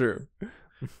 yeah, true.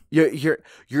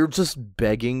 You're just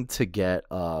begging to get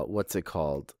what's it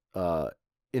called?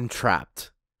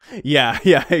 Entrapped. Yeah,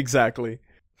 exactly.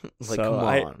 Like, so come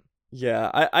on.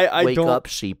 I wake don't up,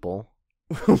 sheeple.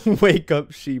 Wake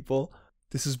up, sheeple.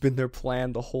 This has been their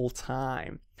plan the whole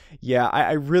time. Yeah,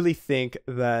 I really think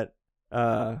that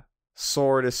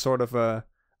Sword is sort of a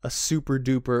super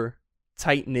duper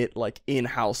tight knit, like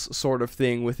in-house sort of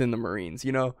thing within the Marines,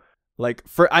 you know? Like,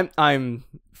 I'm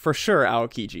for sure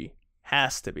Aokiji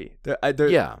has to be.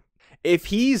 Yeah. If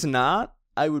he's not,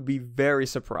 I would be very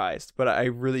surprised, but I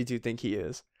really do think he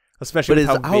is. Especially with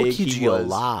how big he was. Is Aokiji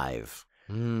alive?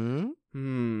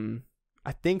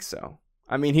 I think so.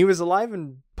 I mean, he was alive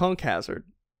in Punk Hazard.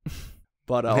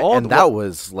 But that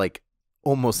was like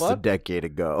almost a decade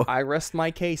ago. I rest my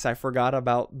case. I forgot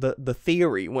about the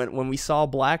theory. When we saw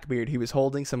Blackbeard, he was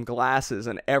holding some glasses,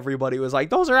 and everybody was like,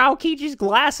 those are Aokiji's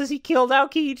glasses. He killed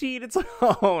Aokiji. And it's like,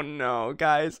 oh no,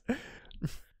 guys.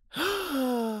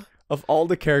 Of all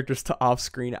the characters to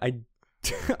off-screen,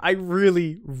 I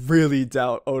really, really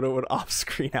doubt Oda would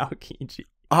off-screen Aokiji.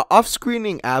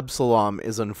 Off-screening Absalom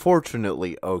is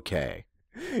unfortunately okay.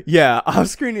 Yeah,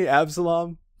 off-screening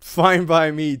Absalom, fine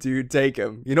by me, dude. Take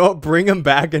him. You know what? Bring him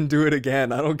back and do it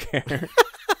again. I don't care.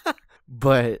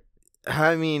 But,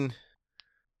 I mean,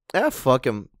 Fuck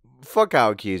him. Fuck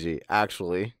Aokiji,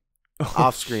 actually.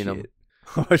 Off-screen him.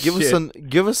 Oh,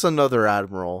 Give us another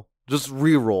Admiral. Just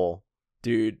re-roll.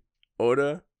 Dude,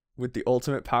 Oda, with the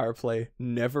ultimate power play,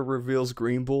 never reveals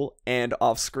Green Bull and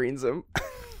off-screens him.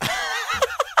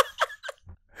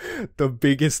 The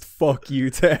biggest fuck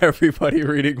you to everybody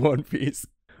reading One Piece.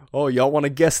 Oh, y'all want to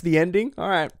guess the ending?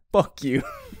 Alright, fuck you.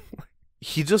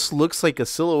 He just looks like a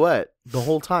silhouette the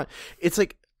whole time. It's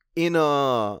like in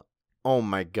a... Oh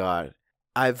my god.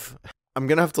 I'm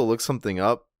gonna have to look something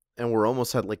up, and we're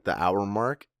almost at like the hour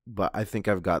mark, but I think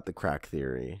I've got the crack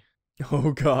theory.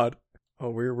 Oh god. Oh,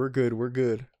 we're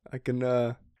good. I can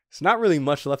there's not really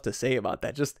much left to say about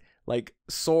that. Just like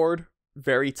Sword,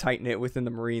 very tight knit within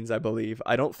the Marines, I believe.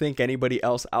 I don't think anybody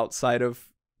else outside of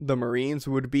the Marines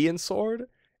would be in Sword,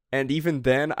 and even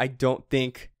then I don't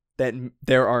think that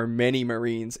there are many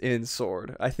Marines in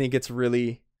Sword. I think it's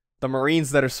really the Marines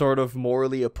that are sort of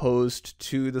morally opposed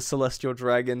to the Celestial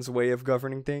Dragon's way of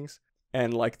governing things,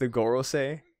 and like the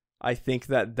Gorosei. I think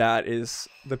that is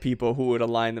the people who would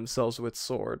align themselves with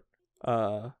Sword.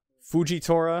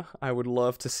 Fujitora, I would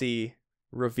love to see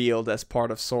revealed as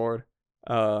part of Sword.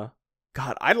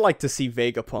 God, I'd like to see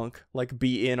Vegapunk like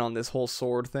be in on this whole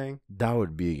Sword thing. That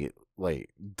would be like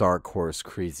Dark Horse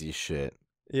crazy shit.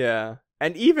 Yeah.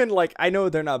 And even like, I know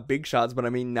they're not big shots, but I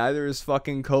mean, neither is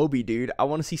fucking Kobe, dude. I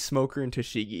want to see Smoker and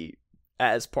Tashigi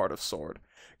as part of Sword,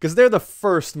 because they're the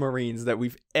first Marines that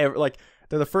we've ever like.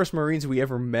 They're the first Marines we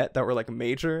ever met that were like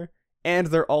major, and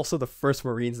they're also the first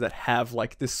Marines that have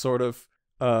like this sort of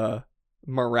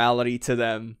morality to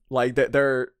them. Like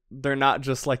they're not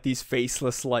just like these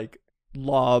faceless like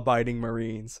law-abiding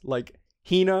Marines. Like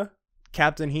Hina,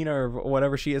 Captain Hina or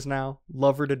whatever she is now,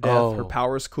 love her to death. Oh. Her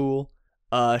power's cool.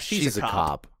 She's a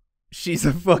cop. She's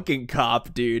a fucking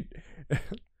cop, dude.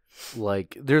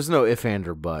 Like there's no if and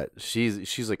or but.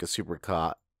 She's like a super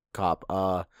cop.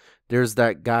 There's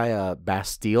that guy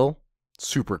Bastille,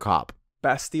 super cop.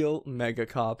 Bastille, mega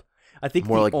cop. I think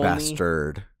more like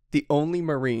bastard. The only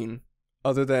Marine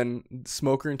other than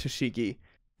Smoker and Tashigi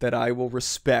that I will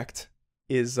respect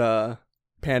is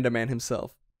Panda Man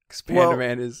himself. Because Panda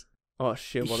Man is... Oh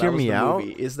shit, well that was the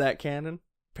movie. Is that canon?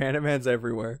 Panda Man's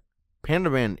everywhere.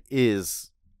 Panda Man is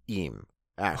Eam,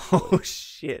 actually. Oh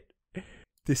shit.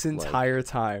 This entire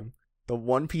time, the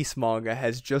One Piece manga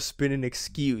has just been an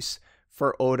excuse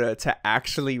for Oda to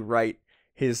actually write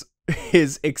his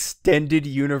extended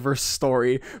universe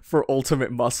story for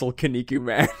Ultimate Muscle Kaneki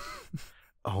Man.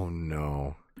 Oh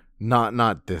no.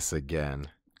 Not this again.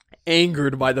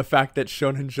 Angered by the fact that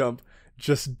Shonen Jump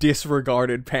just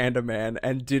disregarded Panda Man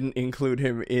and didn't include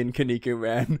him in Kaneki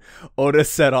Man, Oda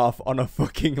set off on a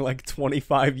fucking like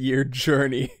 25-year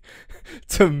journey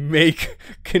to make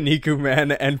Kaneki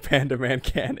Man and Panda Man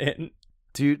canon.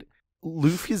 Dude,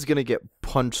 Luffy's gonna get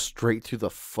punched straight through the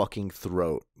fucking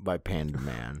throat by Panda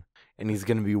Man, and he's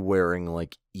gonna be wearing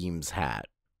like Eam's hat.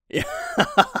 Yeah.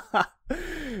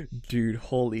 Dude,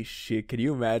 holy shit. Can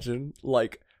you imagine,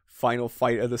 like, final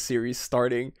fight of the series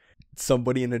starting,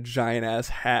 somebody in a giant ass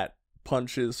hat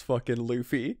punches fucking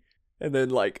Luffy, and then,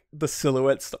 like, the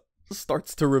silhouette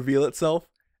starts to reveal itself,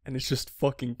 and it's just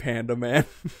fucking Panda Man.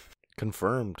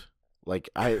 Confirmed. Like,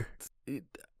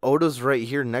 Oda's right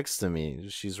here next to me.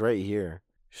 She's right here.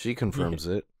 She confirms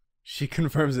it. She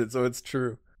confirms it, so it's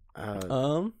true.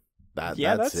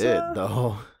 That's it,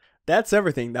 though. That's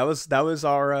everything. That was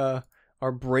our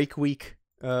break week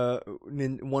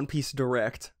One Piece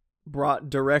Direct, brought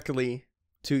directly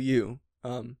to you.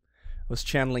 I was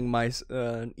channeling my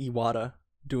Iwata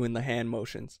doing the hand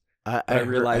motions. I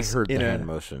realized heard the hand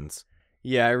motions.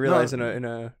 Yeah, I realized in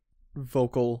a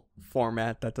vocal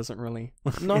format that doesn't really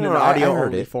no, in no, an audio I heard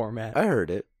only it. format. I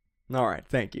heard it. All right,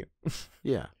 thank you.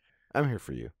 Yeah, I'm here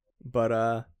for you.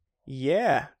 But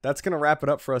yeah, that's gonna wrap it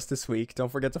up for us this week.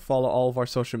 Don't forget to follow all of our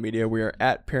social media. We are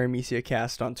at Paramecia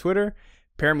Cast on Twitter,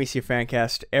 Paramecia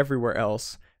Fancast everywhere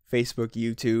else, Facebook,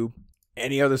 YouTube,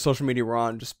 any other social media we're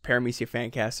on, just Paramecia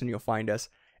Fancast and you'll find us.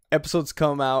 Episodes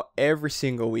come out every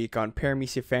single week on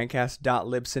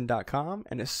parameciafancast.libsyn.com,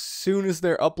 and as soon as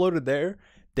they're uploaded there,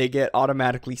 they get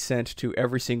automatically sent to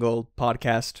every single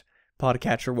podcatcher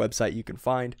website you can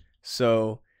find.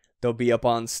 So they'll be up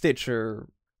on Stitcher,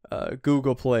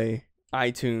 Google Play,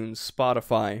 iTunes,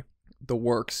 Spotify, the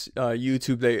works.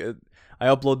 YouTube, I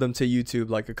upload them to YouTube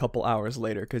like a couple hours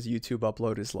later because YouTube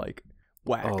upload is like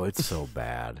whack. Oh, it's so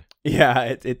bad. Yeah,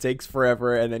 it takes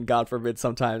forever, and then God forbid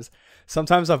sometimes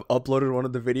I've uploaded one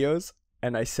of the videos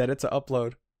and I set it to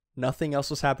upload. Nothing else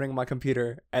was happening on my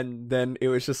computer, and then it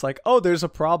was just like, oh, there's a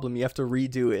problem. You have to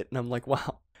redo it, and I'm like,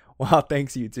 wow,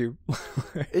 thanks YouTube.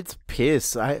 It's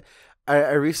piss. I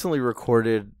recently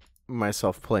recorded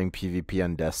myself playing PvP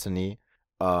on Destiny.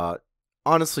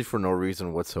 Honestly, for no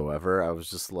reason whatsoever. I was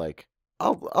just like,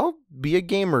 I'll be a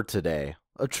gamer today,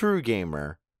 a true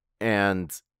gamer,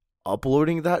 and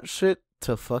uploading that shit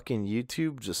to fucking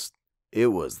YouTube it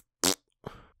was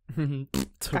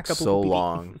took so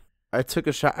long. I took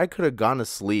a shot. I could have gone to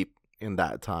sleep in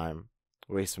that time,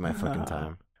 wasting my fucking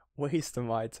time. Waste of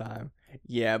my time.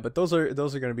 Yeah, but those are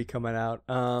gonna be coming out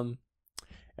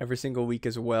every single week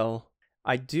as well.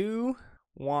 I do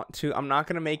want to. I'm not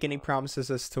gonna make any promises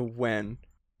as to when,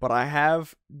 but I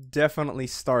have definitely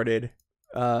started.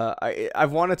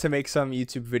 I've wanted to make some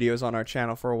YouTube videos on our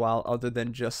channel for a while, other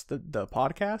than just the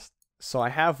podcast. So I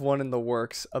have one in the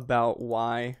works about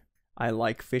why I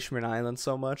like Fishman Island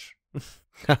so much.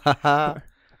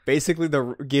 Basically,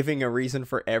 giving a reason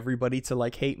for everybody to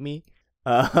like hate me.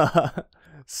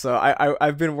 So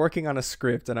I've been working on a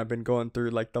script, and I've been going through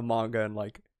like the manga and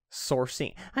like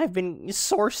sourcing. I've been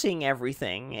sourcing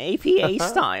everything APA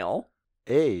style.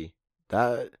 Hey,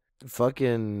 that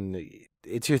fucking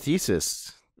it's your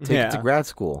thesis. Take it to grad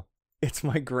school. It's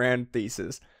my grand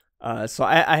thesis. So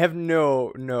I have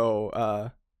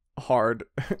no hard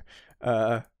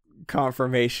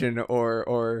confirmation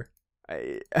or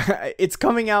it's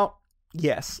coming out.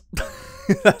 Yes.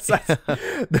 that's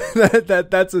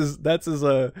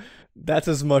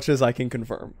as much as I can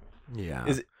confirm. Yeah.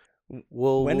 Is it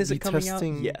when is it coming out?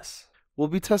 Yes. We'll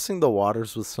be testing the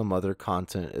waters with some other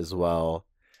content as well.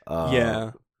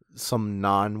 Some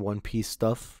non-One Piece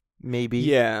stuff, maybe.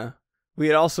 Yeah. We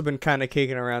had also been kind of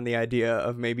kicking around the idea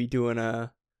of maybe doing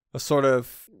a sort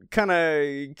of kind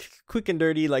of quick and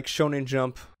dirty like Shonen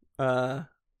Jump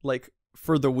like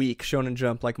for the week Shonen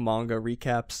Jump like manga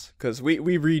recaps, because we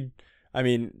read. I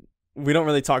mean, we don't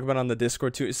really talk about it on the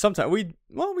Discord too. Sometimes we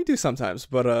do sometimes,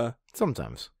 but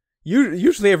sometimes.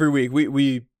 Usually every week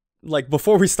we like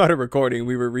before we started recording,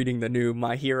 we were reading the new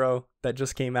My Hero that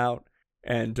just came out,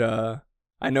 and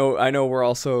I know we're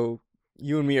also,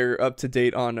 you and me are up to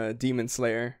date on Demon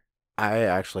Slayer. I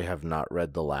actually have not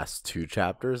read the last 2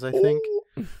 chapters, I think.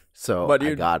 So but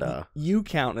I gotta. You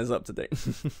count as up to date.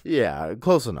 Yeah,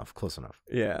 close enough.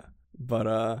 Yeah,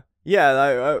 but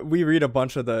yeah, we read a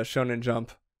bunch of the Shonen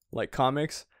Jump like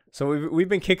comics, so we've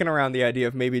been kicking around the idea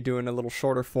of maybe doing a little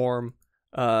shorter form,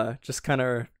 just kind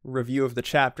of review of the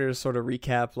chapters, sort of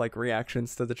recap, like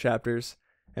reactions to the chapters,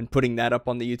 and putting that up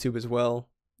on the YouTube as well.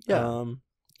 Yeah,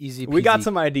 easy peasy. We got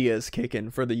some ideas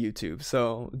kicking for the YouTube,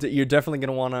 so you're definitely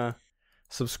gonna want to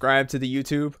subscribe to the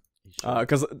YouTube,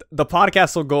 because the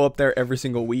podcast will go up there every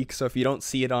single week. So if you don't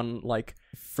see it on, like,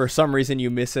 for some reason you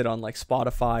miss it on like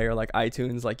Spotify or like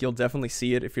iTunes, like you'll definitely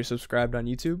see it if you're subscribed on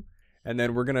YouTube. And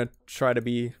then we're gonna try to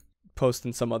be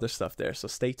posting some other stuff there, so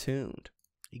stay tuned.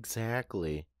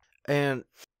 Exactly. And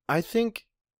I think,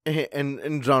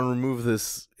 and John, remove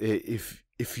this if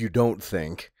you don't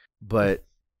think, but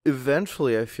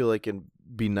eventually I feel like it'd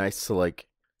be nice to, like,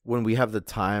 when we have the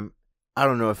time, I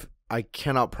don't know if I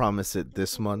cannot promise it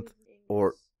this month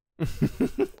or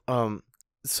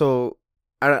so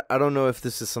I don't know if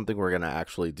this is something we're gonna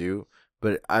actually do,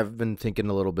 but I've been thinking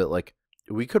a little bit, like,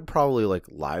 we could probably like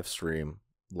live stream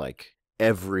like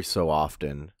every so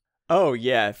often. Oh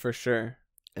yeah, for sure.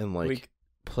 And like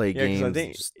play games, and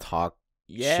just talk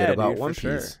shit about One Piece.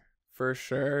 Sure. For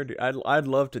sure, dude. I'd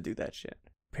love to do that shit.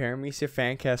 Paramecia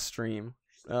Fancast stream.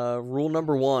 Rule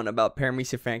number 1 about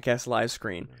Paramecia Fancast live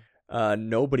screen: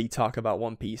 nobody talk about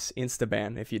One Piece. Insta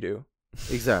ban if you do.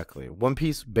 Exactly. One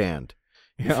Piece banned.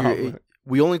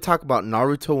 We only talk about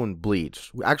Naruto and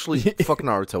Bleach. Actually, fuck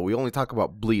Naruto. We only talk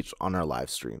about Bleach on our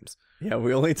live streams. Yeah,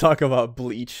 we only talk about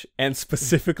Bleach, and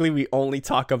specifically, we only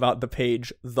talk about the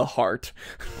page The Heart.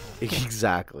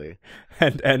 Exactly.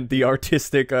 and the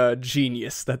artistic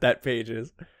genius that page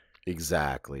is.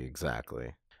 Exactly.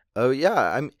 Oh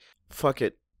yeah, fuck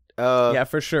it. Yeah,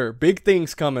 for sure. Big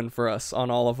things coming for us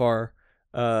on all of our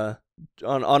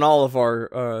on all of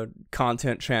our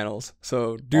content channels.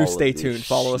 So do stay tuned.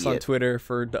 Follow us on Twitter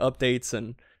for the updates,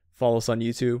 and follow us on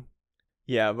YouTube.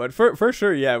 Yeah, but for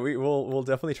sure, yeah, we'll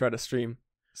definitely try to stream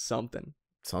something.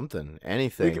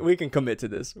 Anything. We can commit to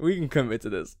this.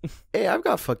 Hey, I've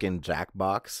got fucking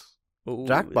Jackbox. Ooh,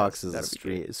 Jackbox is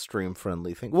a stream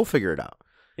friendly thing. We'll figure it out.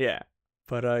 Yeah.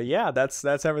 But yeah, that's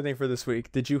everything for this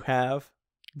week. Did you have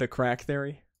the crack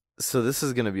theory? So this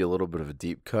is going to be a little bit of a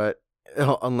deep cut.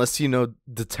 Unless you know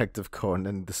Detective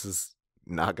Conan, this is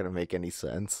not going to make any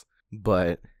sense.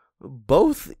 But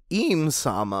both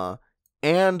Im-sama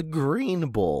and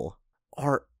Green Bull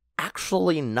are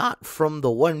actually not from the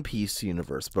One Piece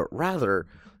universe, but rather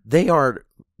they are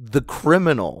the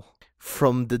criminal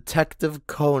from Detective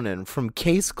Conan, from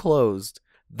Case Closed.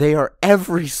 They are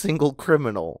every single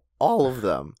criminal All of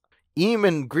them. Eam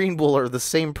and Green Bull are the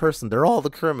same person. They're all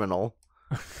the criminal.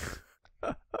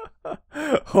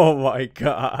 Oh my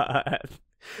god.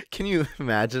 Can you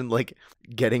imagine, like,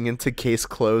 getting into Case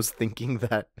Closed thinking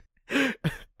that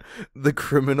the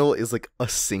criminal is, like, a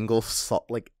single,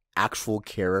 like, actual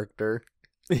character?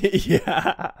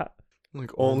 Yeah.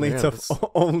 Like, only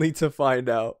to find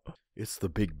out. It's the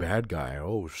big bad guy.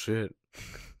 Oh, shit.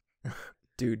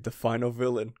 Dude, the final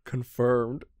villain.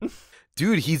 Confirmed.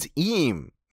 Dude, he's Eam.